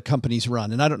how the company's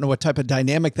run. And I don't know what type of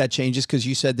dynamic that changes, because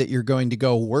you said that you're going to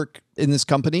go work in this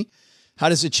company. How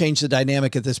does it change the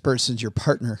dynamic if this person's your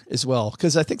partner as well?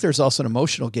 Because I think there's also an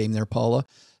emotional game there, Paula.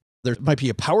 There might be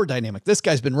a power dynamic. This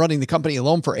guy's been running the company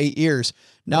alone for 8 years.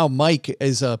 Now Mike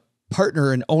is a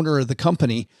partner and owner of the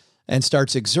company. and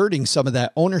starts exerting some of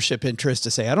that ownership interest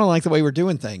to say, I don't like the way we're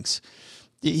doing things,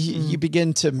 you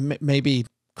begin to maybe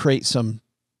create some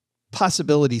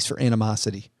possibilities for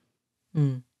animosity.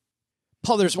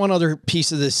 Paul, there's one other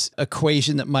piece of this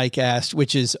equation that Mike asked,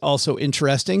 which is also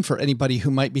interesting for anybody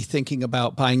who might be thinking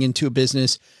about buying into a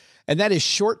business, and that is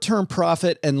short-term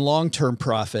profit and long-term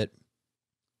profit.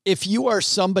 If you are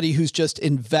somebody who's just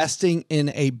investing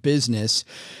in a business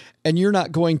and you're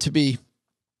not going to be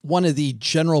one of the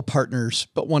general partners,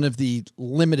 but one of the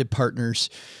limited partners,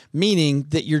 meaning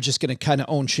that you're just going to kind of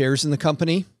own shares in the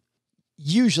company,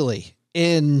 usually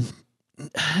in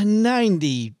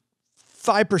 95%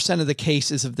 of the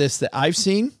cases of this that I've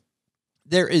seen,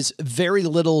 there is very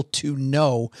little to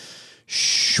no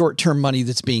short-term money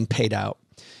that's being paid out.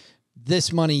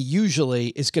 This money usually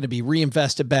is going to be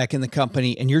reinvested back in the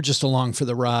company, and you're just along for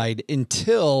the ride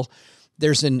until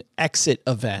there's an exit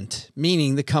event,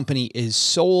 meaning the company is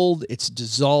sold, it's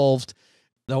dissolved.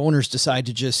 The owners decide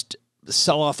to just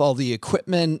sell off all the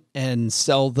equipment and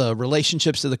sell the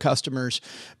relationships to the customers.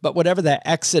 But whatever that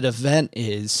exit event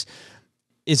is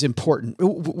important,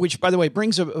 which, by the way,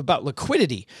 brings about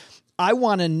liquidity. I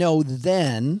want to know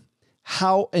then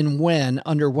how and when,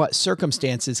 under what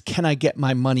circumstances, can I get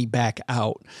my money back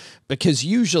out? Because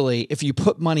usually if you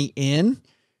put money in,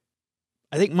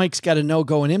 I think Mike's got to know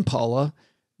going in, Paula,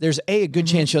 there's a good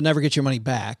chance you'll never get your money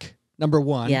back. Number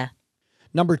one. Yeah.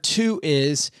 Number two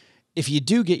is if you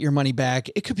do get your money back,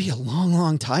 it could be a long,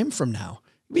 long time from now.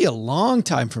 It'd be a long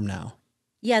time from now.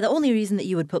 Yeah. The only reason that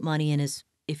you would put money in is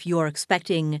if you're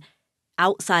expecting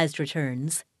outsized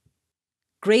returns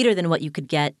greater than what you could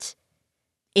get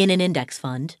in an index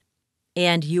fund,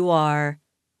 and you are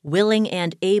willing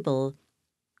and able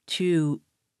to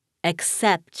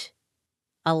accept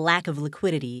a lack of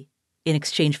liquidity in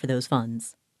exchange for those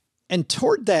funds. And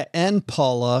toward that end,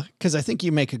 Paula, because I think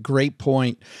you make a great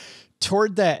point,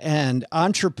 toward that end,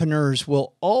 entrepreneurs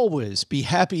will always be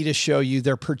happy to show you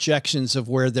their projections of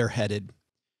where they're headed.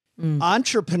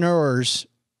 Entrepreneurs,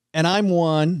 and I'm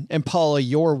one, and Paula,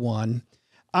 you're one,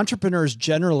 entrepreneurs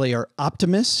generally are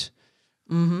optimists.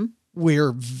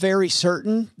 We're very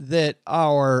certain that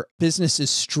our business is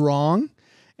strong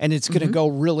and it's going to go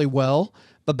really well.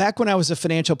 But back when I was a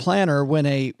financial planner, when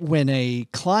a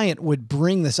client would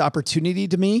bring this opportunity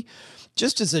to me,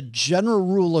 just as a general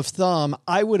rule of thumb,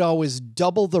 I would always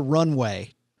double the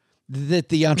runway that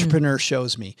the entrepreneur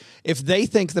shows me. If they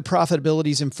think the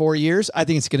profitability is in 4 years, I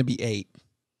think it's going to be 8.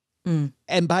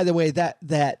 And by the way,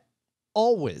 that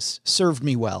always served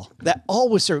me well. That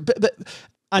always served, but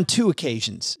on 2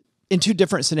 occasions, in 2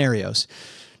 different scenarios.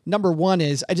 Number one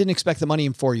is I didn't expect the money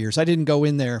in 4 years. I didn't go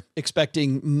in there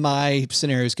expecting my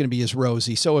scenario is going to be as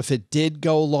rosy. So if it did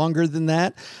go longer than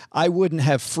that, I wouldn't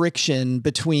have friction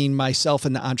between myself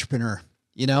and the entrepreneur.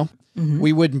 You know,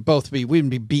 we wouldn't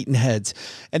be beating heads.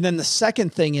 And then the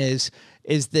second thing is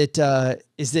that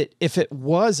if it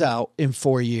was out in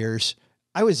 4 years,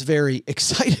 I was very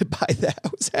excited by that. I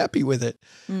was happy with it,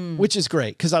 which is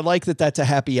great because I like that that's a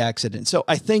happy accident. So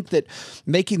I think that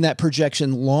making that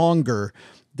projection longer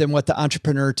than what the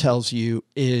entrepreneur tells you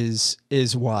is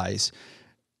wise.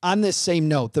 On this same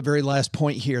note, the very last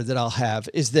point here that I'll have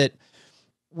is that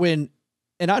when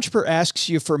an entrepreneur asks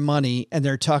you for money and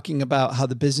they're talking about how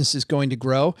the business is going to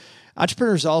grow,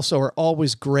 entrepreneurs also are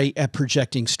always great at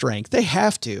projecting strength. They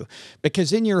have to,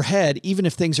 because in your head, even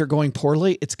if things are going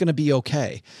poorly, it's going to be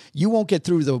okay. You won't get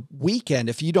through the weekend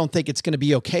if you don't think it's going to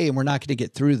be okay and we're not going to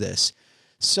get through this.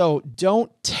 So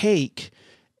don't take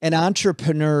an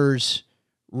entrepreneur's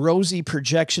rosy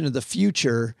projection of the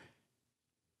future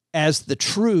as the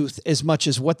truth as much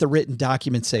as what the written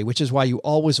documents say, which is why you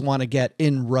always want to get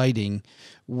in writing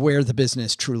where the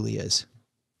business truly is.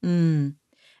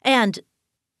 And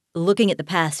looking at the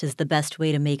past is the best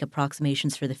way to make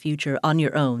approximations for the future on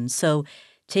your own. So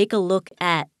take a look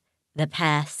at the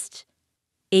past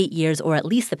 8 years, or at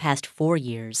least the past 4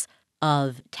 years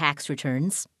of tax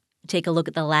returns. Take a look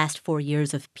at the last 4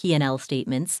 years of P&L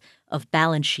statements, of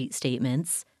balance sheet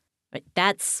statements. Right?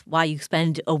 That's why you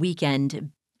spend a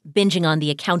weekend binging on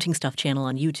the accounting stuff channel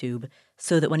on YouTube,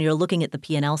 so that when you're looking at the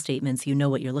P&L statements, you know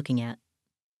what you're looking at.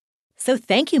 So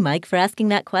thank you, Mike, for asking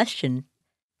that question.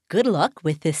 Good luck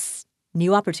with this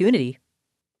new opportunity.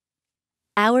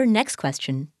 Our next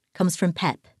question comes from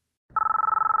Pepp.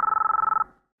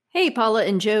 Hey, Paula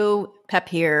and Joe, Pepp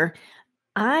here.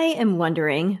 I am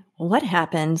wondering what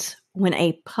happens when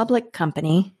a public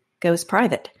company goes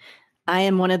private. I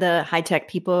am one of the high-tech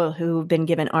people who've been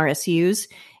given RSUs,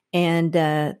 and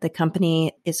the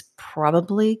company is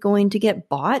probably going to get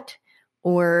bought,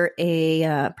 or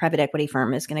a private equity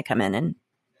firm is going to come in and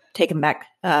take them back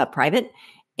private.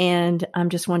 And I'm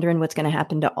just wondering what's going to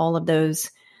happen to all of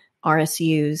those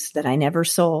RSUs that I never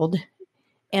sold.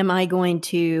 Am I going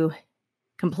to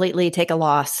completely take a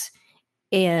loss?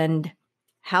 And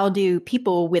how do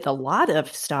people with a lot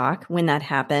of stock, when that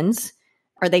happens,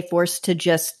 are they forced to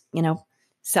just,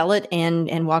 sell it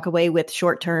and walk away with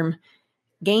short-term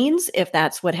gains if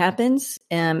that's what happens?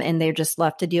 And they're just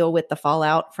left to deal with the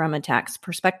fallout from a tax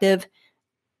perspective.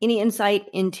 Any insight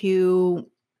into,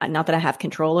 not that I have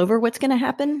control over what's going to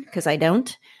happen, because I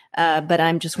don't, but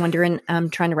I'm just wondering,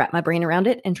 I'm trying to wrap my brain around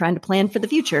it and trying to plan for the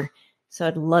future. So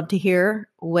I'd love to hear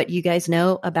what you guys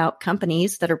know about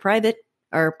companies that are private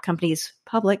or companies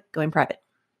public going private.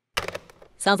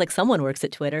 Sounds like someone works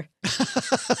at Twitter.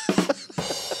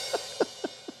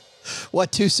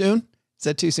 What, too soon? Is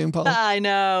that too soon, Paula? I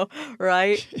know,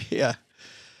 right? Yeah.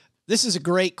 This is a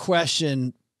great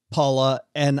question, Paula,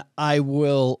 and I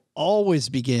will always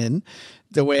begin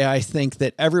the way I think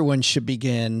that everyone should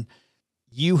begin.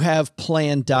 You have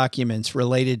plan documents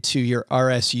related to your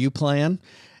RSU plan,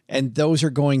 and those are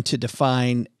going to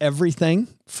define everything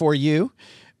for you.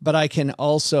 But I can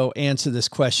also answer this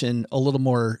question a little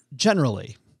more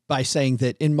generally by saying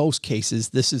that in most cases,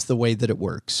 this is the way that it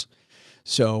works.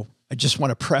 So I just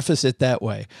want to preface it that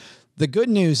way. The good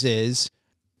news is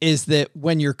that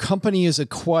when your company is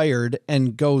acquired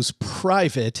and goes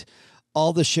private,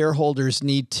 all the shareholders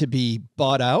need to be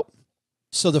bought out.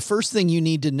 So the first thing you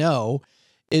need to know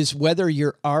is whether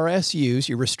your RSUs,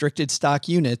 your restricted stock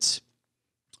units,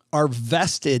 are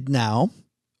vested now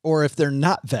or if they're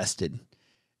not vested.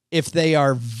 If they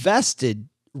are vested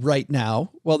right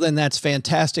now, well, then that's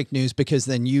fantastic news because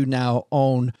then you now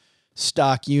own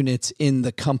stock units in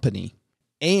the company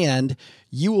and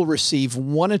you will receive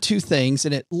one of two things.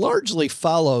 And it largely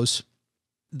follows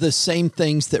the same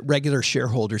things that regular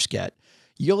shareholders get.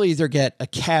 You'll either get a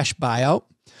cash buyout,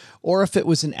 or if it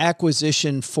was an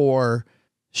acquisition for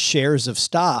shares of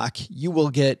stock, you will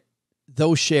get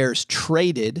those shares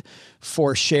traded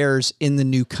for shares in the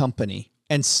new company.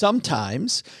 And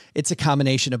sometimes it's a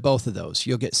combination of both of those.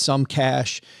 You'll get some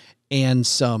cash and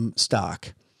some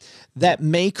stock. That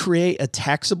may create a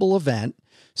taxable event.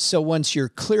 So once you're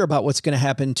clear about what's going to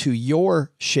happen to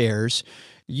your shares,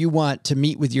 you want to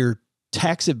meet with your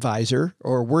tax advisor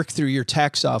or work through your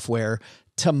tax software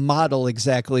to model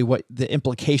exactly what the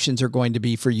implications are going to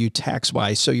be for you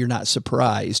tax-wise, so you're not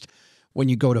surprised when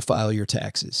you go to file your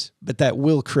taxes. But that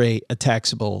will create a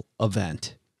taxable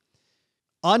event.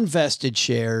 Unvested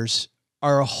shares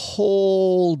are a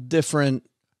whole different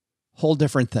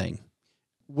thing,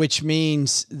 which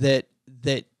means that,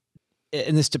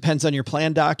 and this depends on your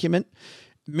plan document,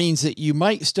 means that you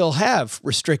might still have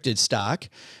restricted stock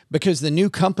because the new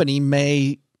company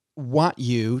may want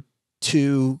you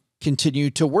to continue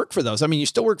to work for those. I mean, you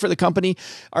still work for the company.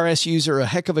 RSUs are a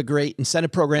heck of a great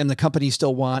incentive program the company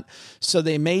still want. So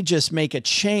they may just make a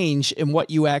change in what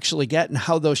you actually get and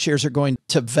how those shares are going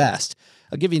to vest.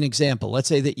 I'll give you an example. Let's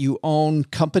say that you own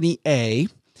company A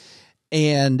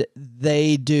and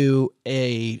they do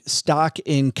a stock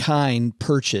in kind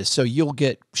purchase. So you'll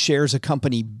get shares of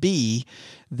company B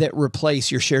that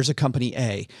replace your shares of company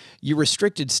A. Your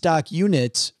restricted stock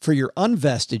units for your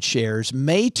unvested shares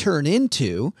may turn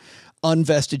into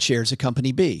unvested shares of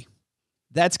company B.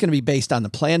 That's going to be based on the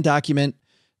plan document.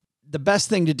 The best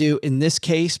thing to do in this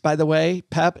case, by the way,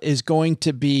 Pepp, is going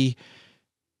to be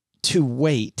to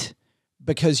wait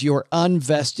because your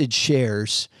unvested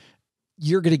shares,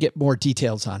 you're going to get more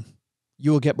details on.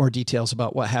 You will get more details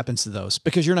about what happens to those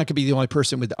because you're not going to be the only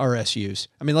person with RSUs.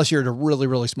 I mean, unless you're at a really,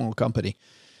 really small company,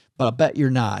 but I'll bet you're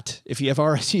not. If you have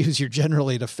RSUs, you're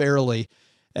generally at a fairly,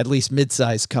 at least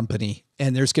mid-sized company,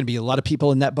 and there's going to be a lot of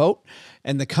people in that boat,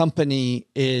 and the company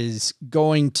is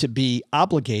going to be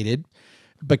obligated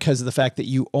because of the fact that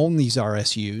you own these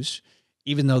RSUs,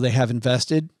 even though they have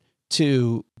invested,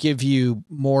 to give you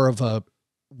more of a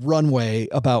runway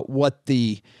about what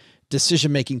the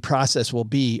decision-making process will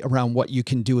be around what you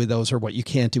can do with those or what you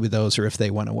can't do with those or if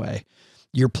they went away.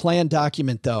 Your plan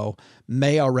document, though,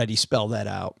 may already spell that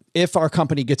out. If our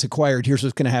company gets acquired, here's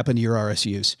what's going to happen to your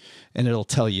RSUs, and it'll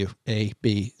tell you A,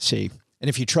 B, C. And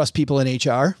if you trust people in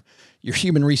HR, your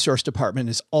human resource department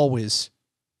is always,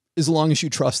 as long as you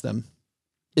trust them,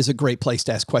 is a great place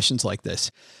to ask questions like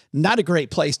this. Not a great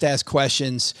place to ask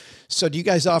questions. So do you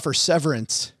guys offer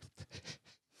severance?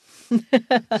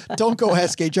 Don't go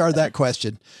ask HR that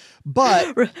question.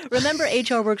 But remember,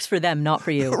 HR works for them, not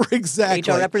for you.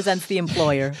 Exactly. HR represents the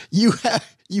employer. You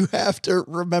have to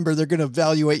remember they're going to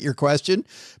evaluate your question.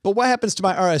 But what happens to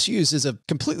my RSUs is a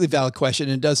completely valid question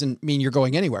and doesn't mean you're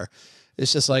going anywhere.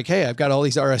 It's just like, hey, I've got all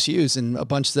these RSUs and a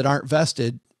bunch that aren't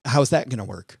vested. How's that going to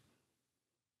work?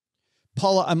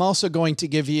 Paula, I'm also going to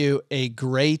give you a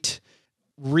great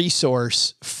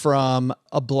resource from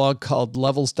a blog called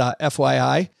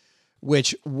levels.fyi,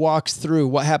 which walks through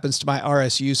what happens to my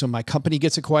RSUs when my company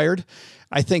gets acquired.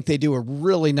 I think they do a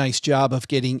really nice job of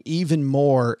getting even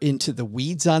more into the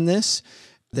weeds on this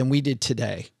than we did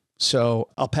today. So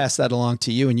I'll pass that along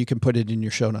to you and you can put it in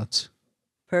your show notes.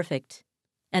 Perfect.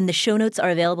 And the show notes are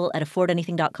available at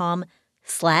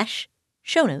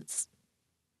affordanything.com/show notes.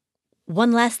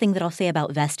 One last thing that I'll say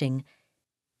about vesting,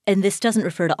 and this doesn't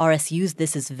refer to RSUs,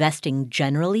 this is vesting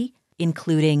generally,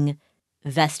 including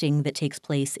vesting that takes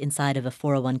place inside of a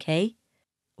 401k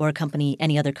or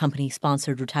any other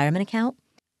company-sponsored retirement account.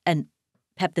 And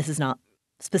Pepp, this is not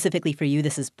specifically for you,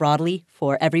 this is broadly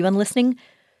for everyone listening.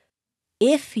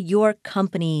 If your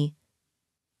company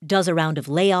does a round of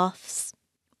layoffs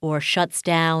or shuts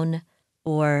down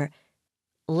or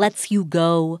lets you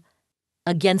go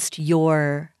against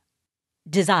your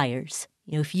desires,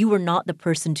 if you were not the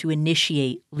person to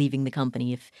initiate leaving the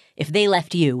company, if they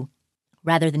left you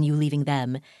rather than you leaving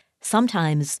them,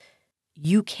 sometimes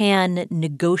you can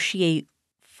negotiate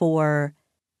for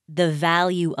the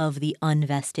value of the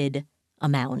unvested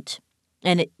amount.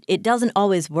 And it doesn't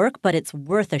always work, but it's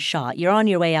worth a shot. You're on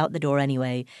your way out the door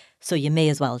anyway, so you may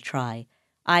as well try.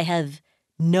 I have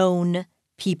known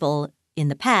people in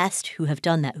the past who have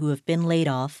done that, who have been laid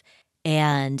off,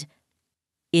 and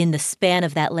in the span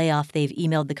of that layoff, they've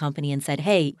emailed the company and said,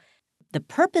 hey, the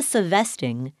purpose of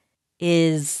vesting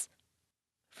is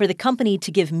for the company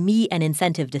to give me an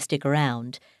incentive to stick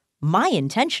around. My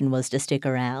intention was to stick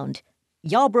around.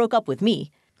 Y'all broke up with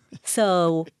me.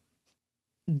 So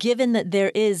given that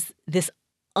there is this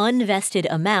unvested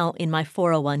amount in my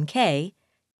 401k,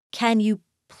 can you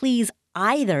please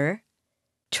either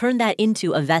turn that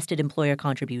into a vested employer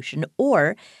contribution,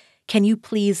 or can you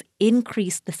please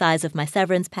increase the size of my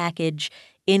severance package,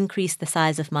 increase the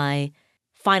size of my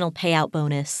final payout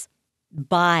bonus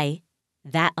by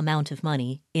that amount of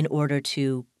money in order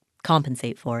to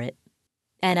compensate for it?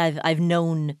 And I've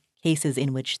known cases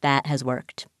in which that has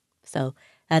worked. So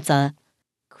that's a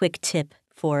quick tip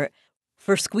for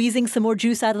squeezing some more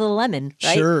juice out of the lemon,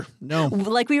 right? Sure. No.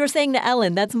 Like we were saying to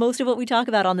Ellen, that's most of what we talk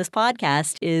about on this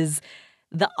podcast is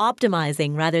the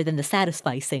optimizing rather than the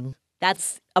satisficing.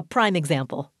 That's a prime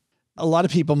example. A lot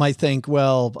of people might think,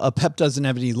 well, Pepp doesn't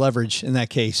have any leverage in that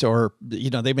case, or,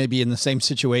 they may be in the same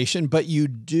situation, but you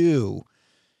do.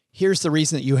 Here's the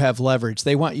reason that you have leverage.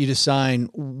 They want you to sign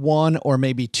one or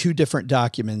maybe two different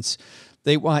documents.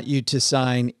 They want you to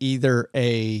sign either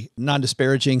a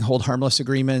non-disparaging, hold harmless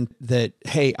agreement that,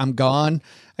 hey, I'm gone.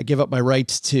 I give up my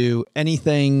rights to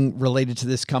anything related to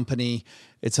this company.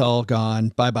 It's all gone.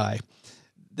 Bye-bye.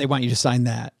 They want you to sign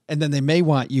that. And then they may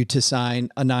want you to sign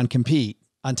a non-compete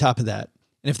on top of that.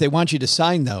 And if they want you to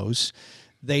sign those,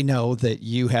 they know that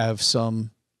you have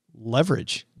some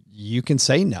leverage. You can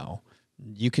say no.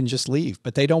 You can just leave,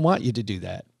 but they don't want you to do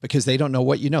that because they don't know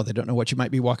what you know. They don't know what you might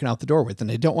be walking out the door with, and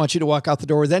they don't want you to walk out the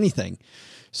door with anything.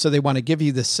 So they want to give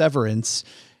you the severance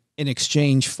in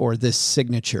exchange for this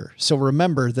signature. So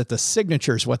remember that the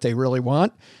signature is what they really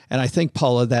want. And I think,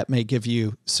 Paula, that may give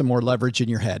you some more leverage in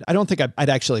your head. I don't think I'd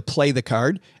actually play the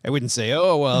card. I wouldn't say,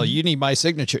 oh, well, you need my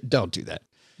signature. Don't do that.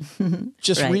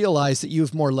 Just Right. realize that you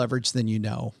have more leverage than you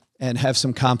know and have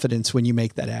some confidence when you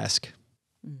make that ask.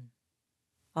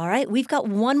 All right, we've got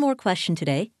one more question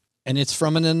today. And it's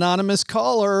from an anonymous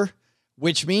caller,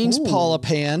 which means, Ooh. Paula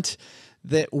Pant,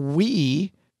 that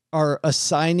we are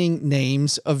assigning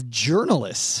names of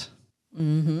journalists.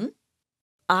 Mm-hmm.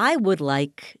 I would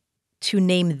like to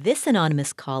name this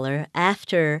anonymous caller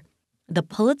after the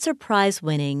Pulitzer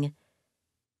Prize-winning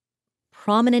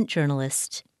prominent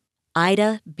journalist,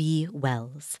 Ida B.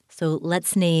 Wells. So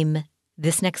let's name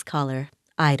this next caller,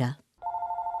 Ida.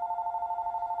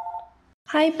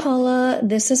 Hi, Paula.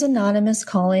 This is Anonymous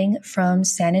calling from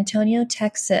San Antonio,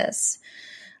 Texas.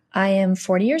 I am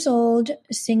 40 years old,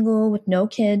 single with no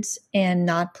kids, and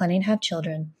not planning to have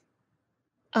children.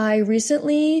 I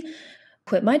recently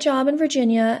quit my job in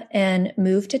Virginia and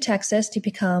moved to Texas to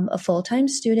become a full-time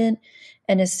student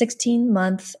in a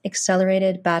 16-month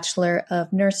accelerated Bachelor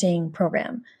of Nursing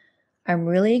program. I'm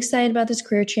really excited about this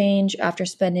career change after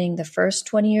spending the first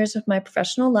 20 years of my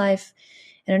professional life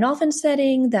in an office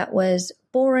setting that was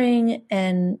boring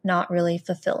and not really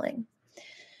fulfilling.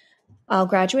 I'll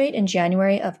graduate in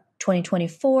January of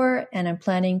 2024, and I'm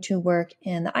planning to work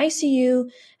in the ICU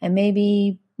and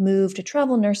maybe move to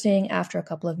travel nursing after a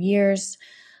couple of years.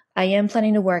 I am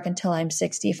planning to work until I'm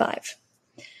 65.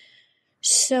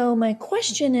 So my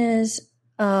question is,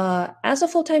 as a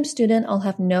full-time student, I'll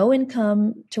have no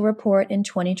income to report in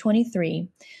 2023.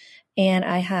 and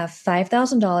I have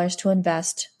 $5,000 to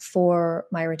invest for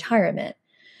my retirement.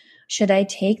 Should I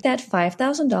take that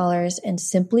 $5,000 and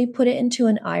simply put it into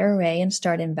an IRA and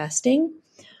start investing?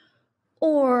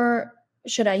 Or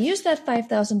should I use that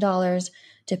 $5,000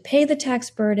 to pay the tax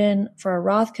burden for a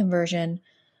Roth conversion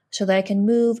so that I can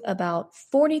move about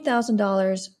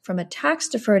 $40,000 from a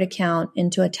tax-deferred account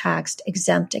into a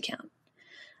tax-exempt account?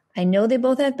 I know they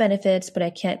both have benefits, but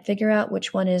I can't figure out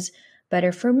which one is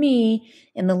better for me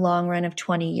in the long run of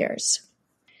 20 years.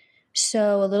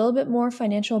 So a little bit more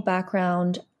financial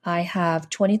background. I have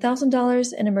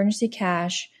 $20,000 in emergency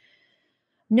cash,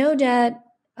 no debt,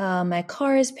 my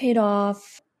car is paid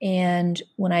off, and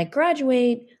when I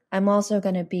graduate, I'm also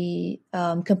going to be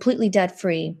completely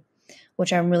debt-free,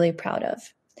 which I'm really proud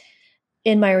of.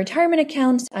 In my retirement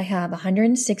accounts, I have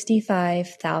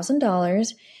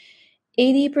 $165,000,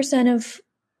 80% of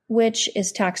which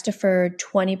is tax-deferred,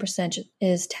 20%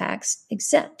 is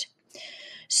tax-exempt.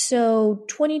 So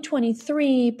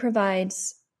 2023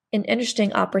 provides an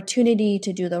interesting opportunity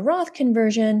to do the Roth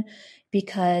conversion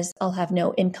because I'll have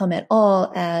no income at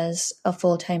all as a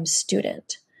full-time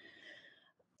student.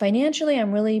 Financially,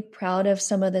 I'm really proud of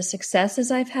some of the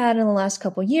successes I've had in the last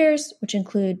couple of years, which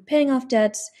include paying off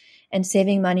debts and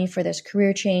saving money for this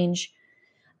career change.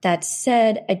 That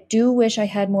said, I do wish I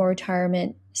had more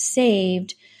retirement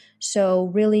saved. So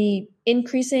really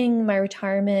increasing my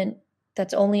retirement,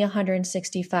 that's only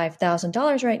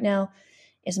 $165,000 right now,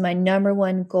 is my number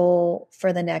one goal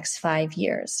for the next 5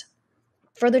 years.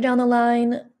 Further down the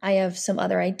line, I have some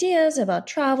other ideas about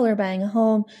travel or buying a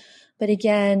home, but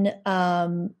again,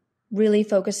 really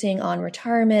focusing on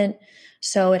retirement.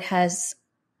 So it has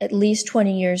at least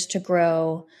 20 years to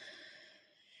grow.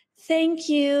 Thank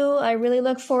you. I really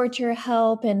look forward to your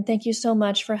help, and thank you so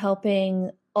much for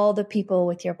helping all the people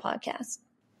with your podcast.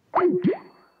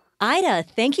 Ida,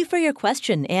 thank you for your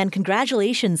question, and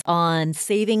congratulations on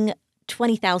saving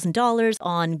 $20,000,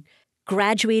 on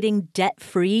graduating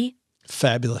debt-free.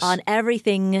 Fabulous. On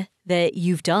everything that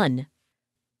you've done.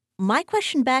 My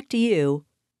question back to you,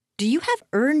 do you have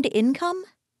earned income?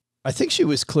 I think she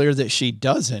was clear that she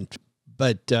doesn't,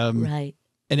 but right.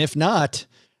 And if not,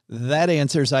 that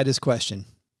answers Ida's question.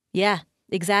 Yeah,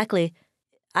 exactly.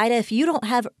 Ida, if you don't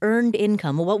have earned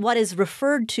income, what is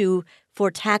referred to for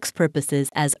tax purposes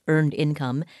as earned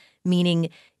income, meaning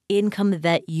income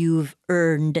that you've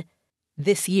earned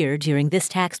this year during this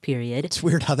tax period. It's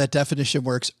weird how that definition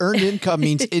works. Earned income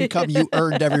means income you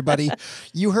earned, everybody.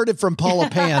 You heard it from Paula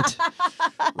Pant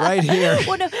right here.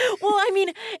 Well, I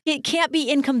mean, it can't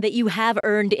be income that you have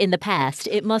earned in the past.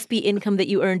 It must be income that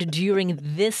you earned during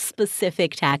this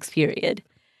specific tax period.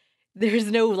 There's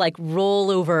no like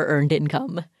rollover earned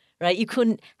income, right? You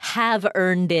couldn't have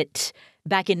earned it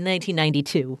back in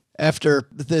 1992. After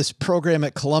this program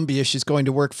at Columbia, she's going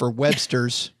to work for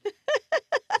Webster's.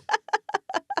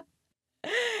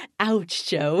 Ouch,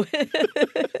 Joe.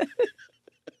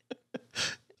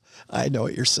 I know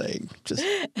what you're saying. Just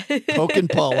poking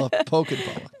Paula.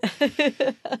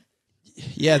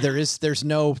 Yeah, there's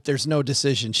no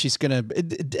decision. She's going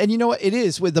to, and you know what it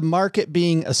is with the market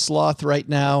being a sloth right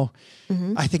now.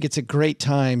 Mm-hmm. I think it's a great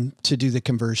time to do the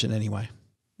conversion anyway.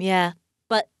 Yeah.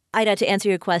 But Ida, to answer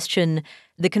your question,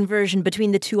 the conversion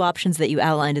between the two options that you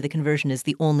outlined, the conversion is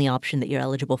the only option that you're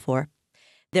eligible for.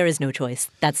 There is no choice.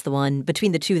 That's the one.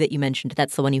 Between the two that you mentioned,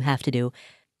 that's the one you have to do.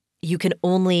 You can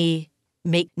only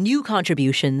make new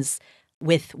contributions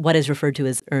with what is referred to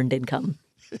as earned income.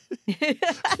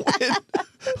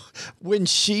 When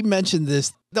she mentioned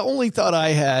this, the only thought I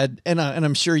had, and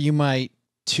I'm sure you might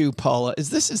too, Paula, is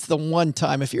this is the one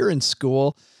time if you're in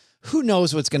school, who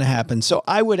knows what's going to happen. So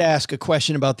I would ask a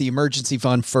question about the emergency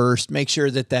fund first, make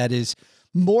sure that that is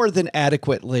more than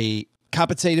adequately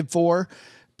compensated for,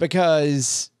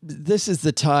 because this is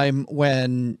the time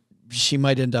when she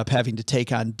might end up having to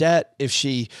take on debt if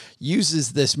she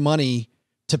uses this money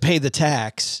to pay the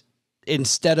tax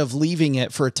instead of leaving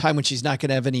it for a time when she's not going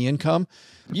to have any income.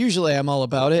 Usually I'm all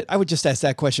about it. I would just ask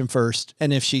that question first.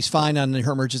 And if she's fine on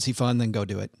her emergency fund, then go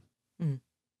do it.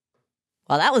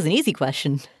 Well, that was an easy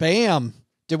question. Bam.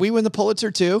 Did we win the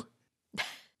Pulitzer too?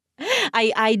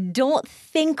 I don't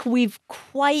think we've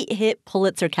quite hit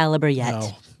Pulitzer caliber yet.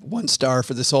 No. 1 star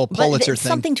for this whole Pulitzer thing.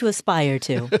 Something to aspire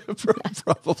to.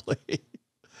 Probably.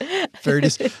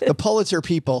 The Pulitzer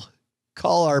people,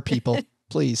 call our people,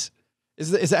 please.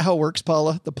 Is that how it works,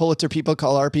 Paula? The Pulitzer people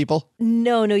call our people?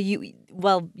 No.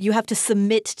 You have to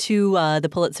submit to the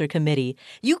Pulitzer committee.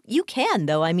 You can,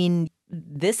 though. I mean,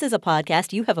 this is a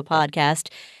podcast. You have a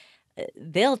podcast.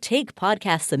 They'll take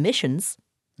podcast submissions.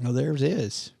 Oh, there it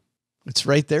is. It's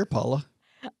right there, Paula.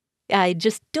 I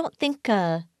just don't think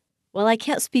Well, I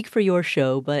can't speak for your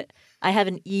show, but I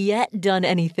haven't yet done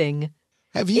anything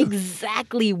Have you?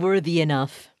 exactly worthy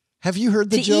enough Have you heard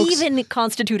the to jokes? even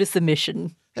constitute a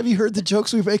submission. Have you heard the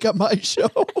jokes we make on my show?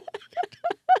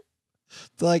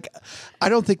 Like, I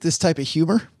don't think this type of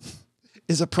humor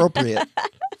is appropriate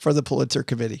for the Pulitzer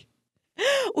Committee.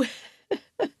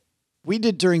 We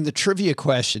did during the trivia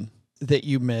question that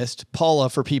you missed. Paula,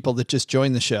 for people that just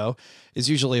joined the show, is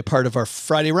usually a part of our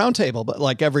Friday Roundtable, but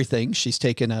like everything, she's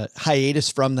taken a hiatus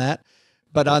from that.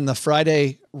 But on the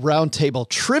Friday Roundtable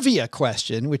trivia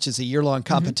question, which is a year-long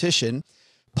competition,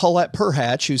 Paulette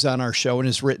Perhatch, who's on our show and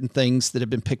has written things that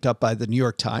have been picked up by the New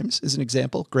York Times, is an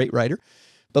example, great writer.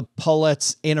 But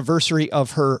Paulette's anniversary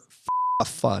of her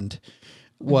fund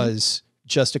was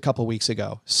just a couple weeks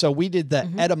ago. So we did the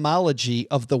etymology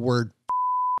of the word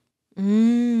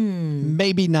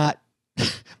maybe not,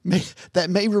 that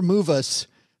may remove us,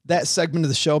 that segment of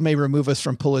the show may remove us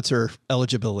from Pulitzer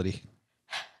eligibility.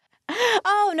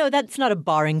 Oh, no, that's not a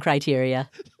barring criteria.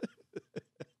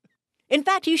 In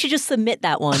fact, you should just submit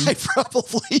that one. I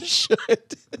probably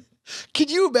should. Can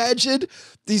you imagine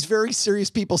these very serious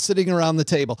people sitting around the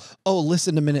table? Oh,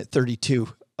 listen to minute 32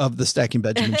 of the Stacking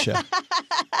Benjamin show.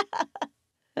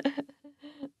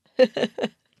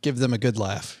 Give them a good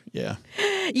laugh. Yeah.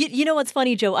 You know what's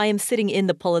funny, Joe? I am sitting in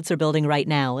the Pulitzer building right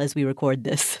now as we record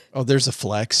this. Oh, there's a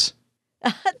flex.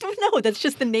 No, that's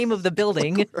just the name of the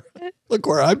building. Look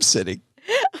where I'm sitting.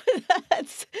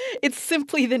 It's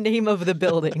simply the name of the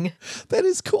building. That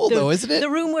is cool, though, isn't it? The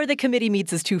room where the committee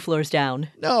meets is 2 floors down.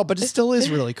 No, but it still is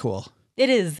really cool. It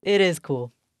is. It is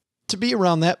cool. To be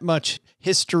around that much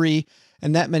history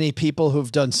and that many people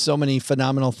who've done so many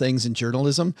phenomenal things in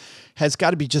journalism has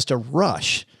got to be just a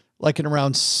rush. Like, and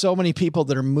around so many people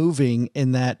that are moving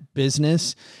in that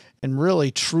business and really,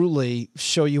 truly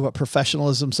show you what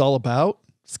professionalism's all about.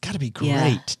 It's got to be great.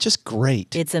 Yeah. Just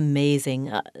great. It's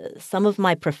amazing. Some of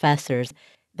my professors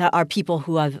that are people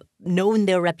who I've known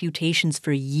their reputations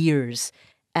for years.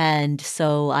 And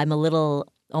so I'm a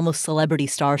little almost celebrity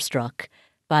starstruck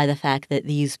by the fact that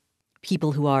these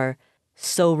people who are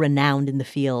so renowned in the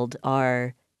field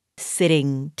are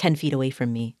sitting 10 feet away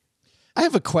from me. I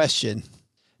have a question.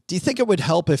 Do you think it would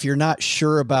help if you're not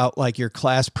sure about like your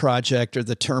class project or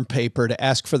the term paper to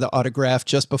ask for the autograph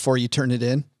just before you turn it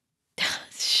in?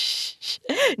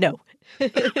 No.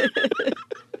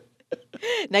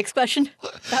 Next question.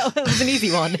 That was an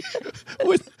easy one.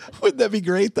 Wouldn't that be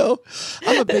great, though?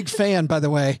 I'm a big fan, by the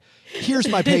way. Here's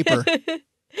my paper.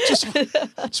 Just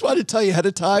wanted to tell you ahead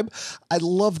of time, I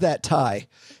love that tie.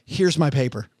 Here's my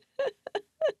paper.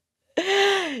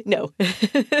 No.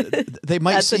 They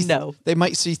might That's see a no. They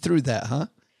might see through that, huh?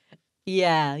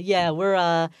 Yeah. We're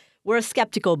a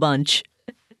skeptical bunch.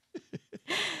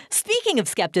 Speaking of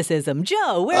skepticism,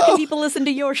 Joe, where can people listen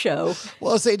to your show?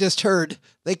 Well, as they just heard,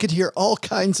 they could hear all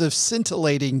kinds of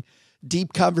scintillating,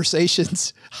 deep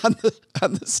conversations on the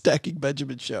Stacking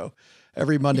Benjamin show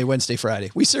every Monday, Wednesday, Friday.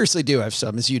 We seriously do have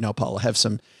some, as you know, Paula, have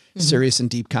some serious and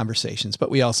deep conversations, but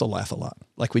we also laugh a lot,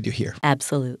 like we do here.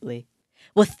 Absolutely.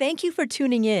 Well, thank you for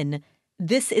tuning in.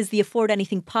 This is the Afford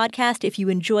Anything podcast. If you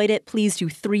enjoyed it, please do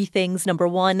 3 things. Number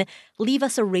 1, leave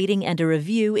us a rating and a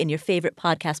review in your favorite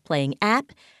podcast playing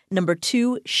app. Number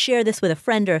 2, share this with a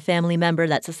friend or a family member.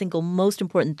 That's the single most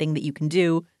important thing that you can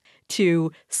do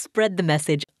to spread the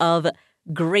message of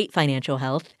great financial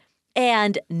health.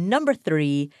 And number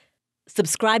 3,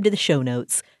 subscribe to the show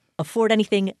notes,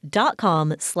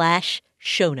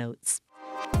 affordanything.com/show notes.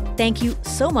 Thank you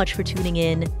so much for tuning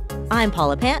in. I'm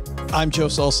Paula Pant. I'm Joe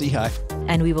Saul-Sehy.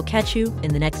 And we will catch you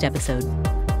in the next episode.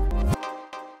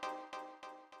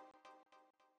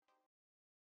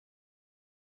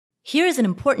 Here is an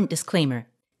important disclaimer.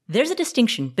 There's a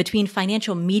distinction between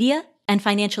financial media and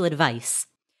financial advice.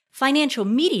 Financial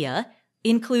media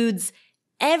includes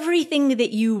everything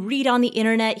that you read on the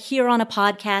internet, hear on a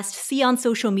podcast, see on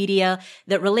social media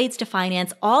that relates to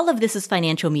finance. All of this is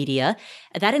financial media.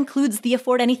 That includes the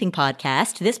Afford Anything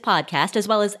podcast, this podcast, as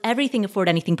well as everything Afford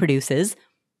Anything produces.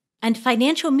 And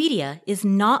financial media is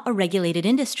not a regulated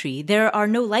industry. There are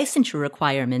no licensure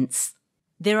requirements.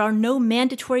 There are no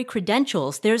mandatory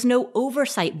credentials. There's no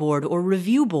oversight board or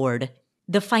review board.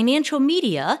 The financial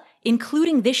media,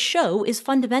 including this show, is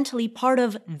fundamentally part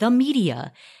of the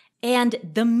media. And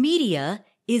the media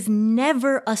is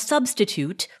never a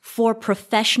substitute for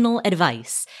professional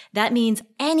advice. That means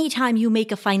anytime you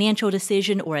make a financial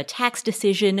decision or a tax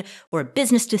decision or a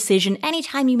business decision,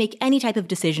 anytime you make any type of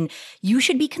decision, you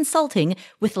should be consulting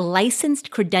with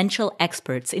licensed credential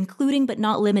experts, including but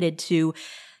not limited to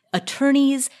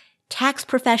attorneys, tax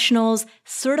professionals,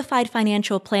 certified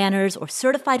financial planners, or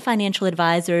certified financial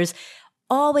advisors.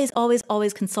 always, always,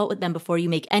 always consult with them before you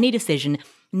make any decision.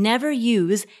 Never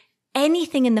use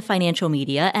anything in the financial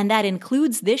media, and that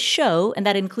includes this show, and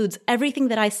that includes everything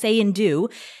that I say and do.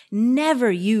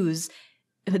 Never use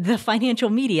the financial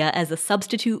media as a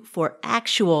substitute for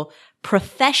actual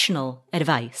professional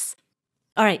advice.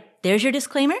 All right, there's your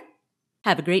disclaimer.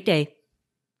 Have a great day.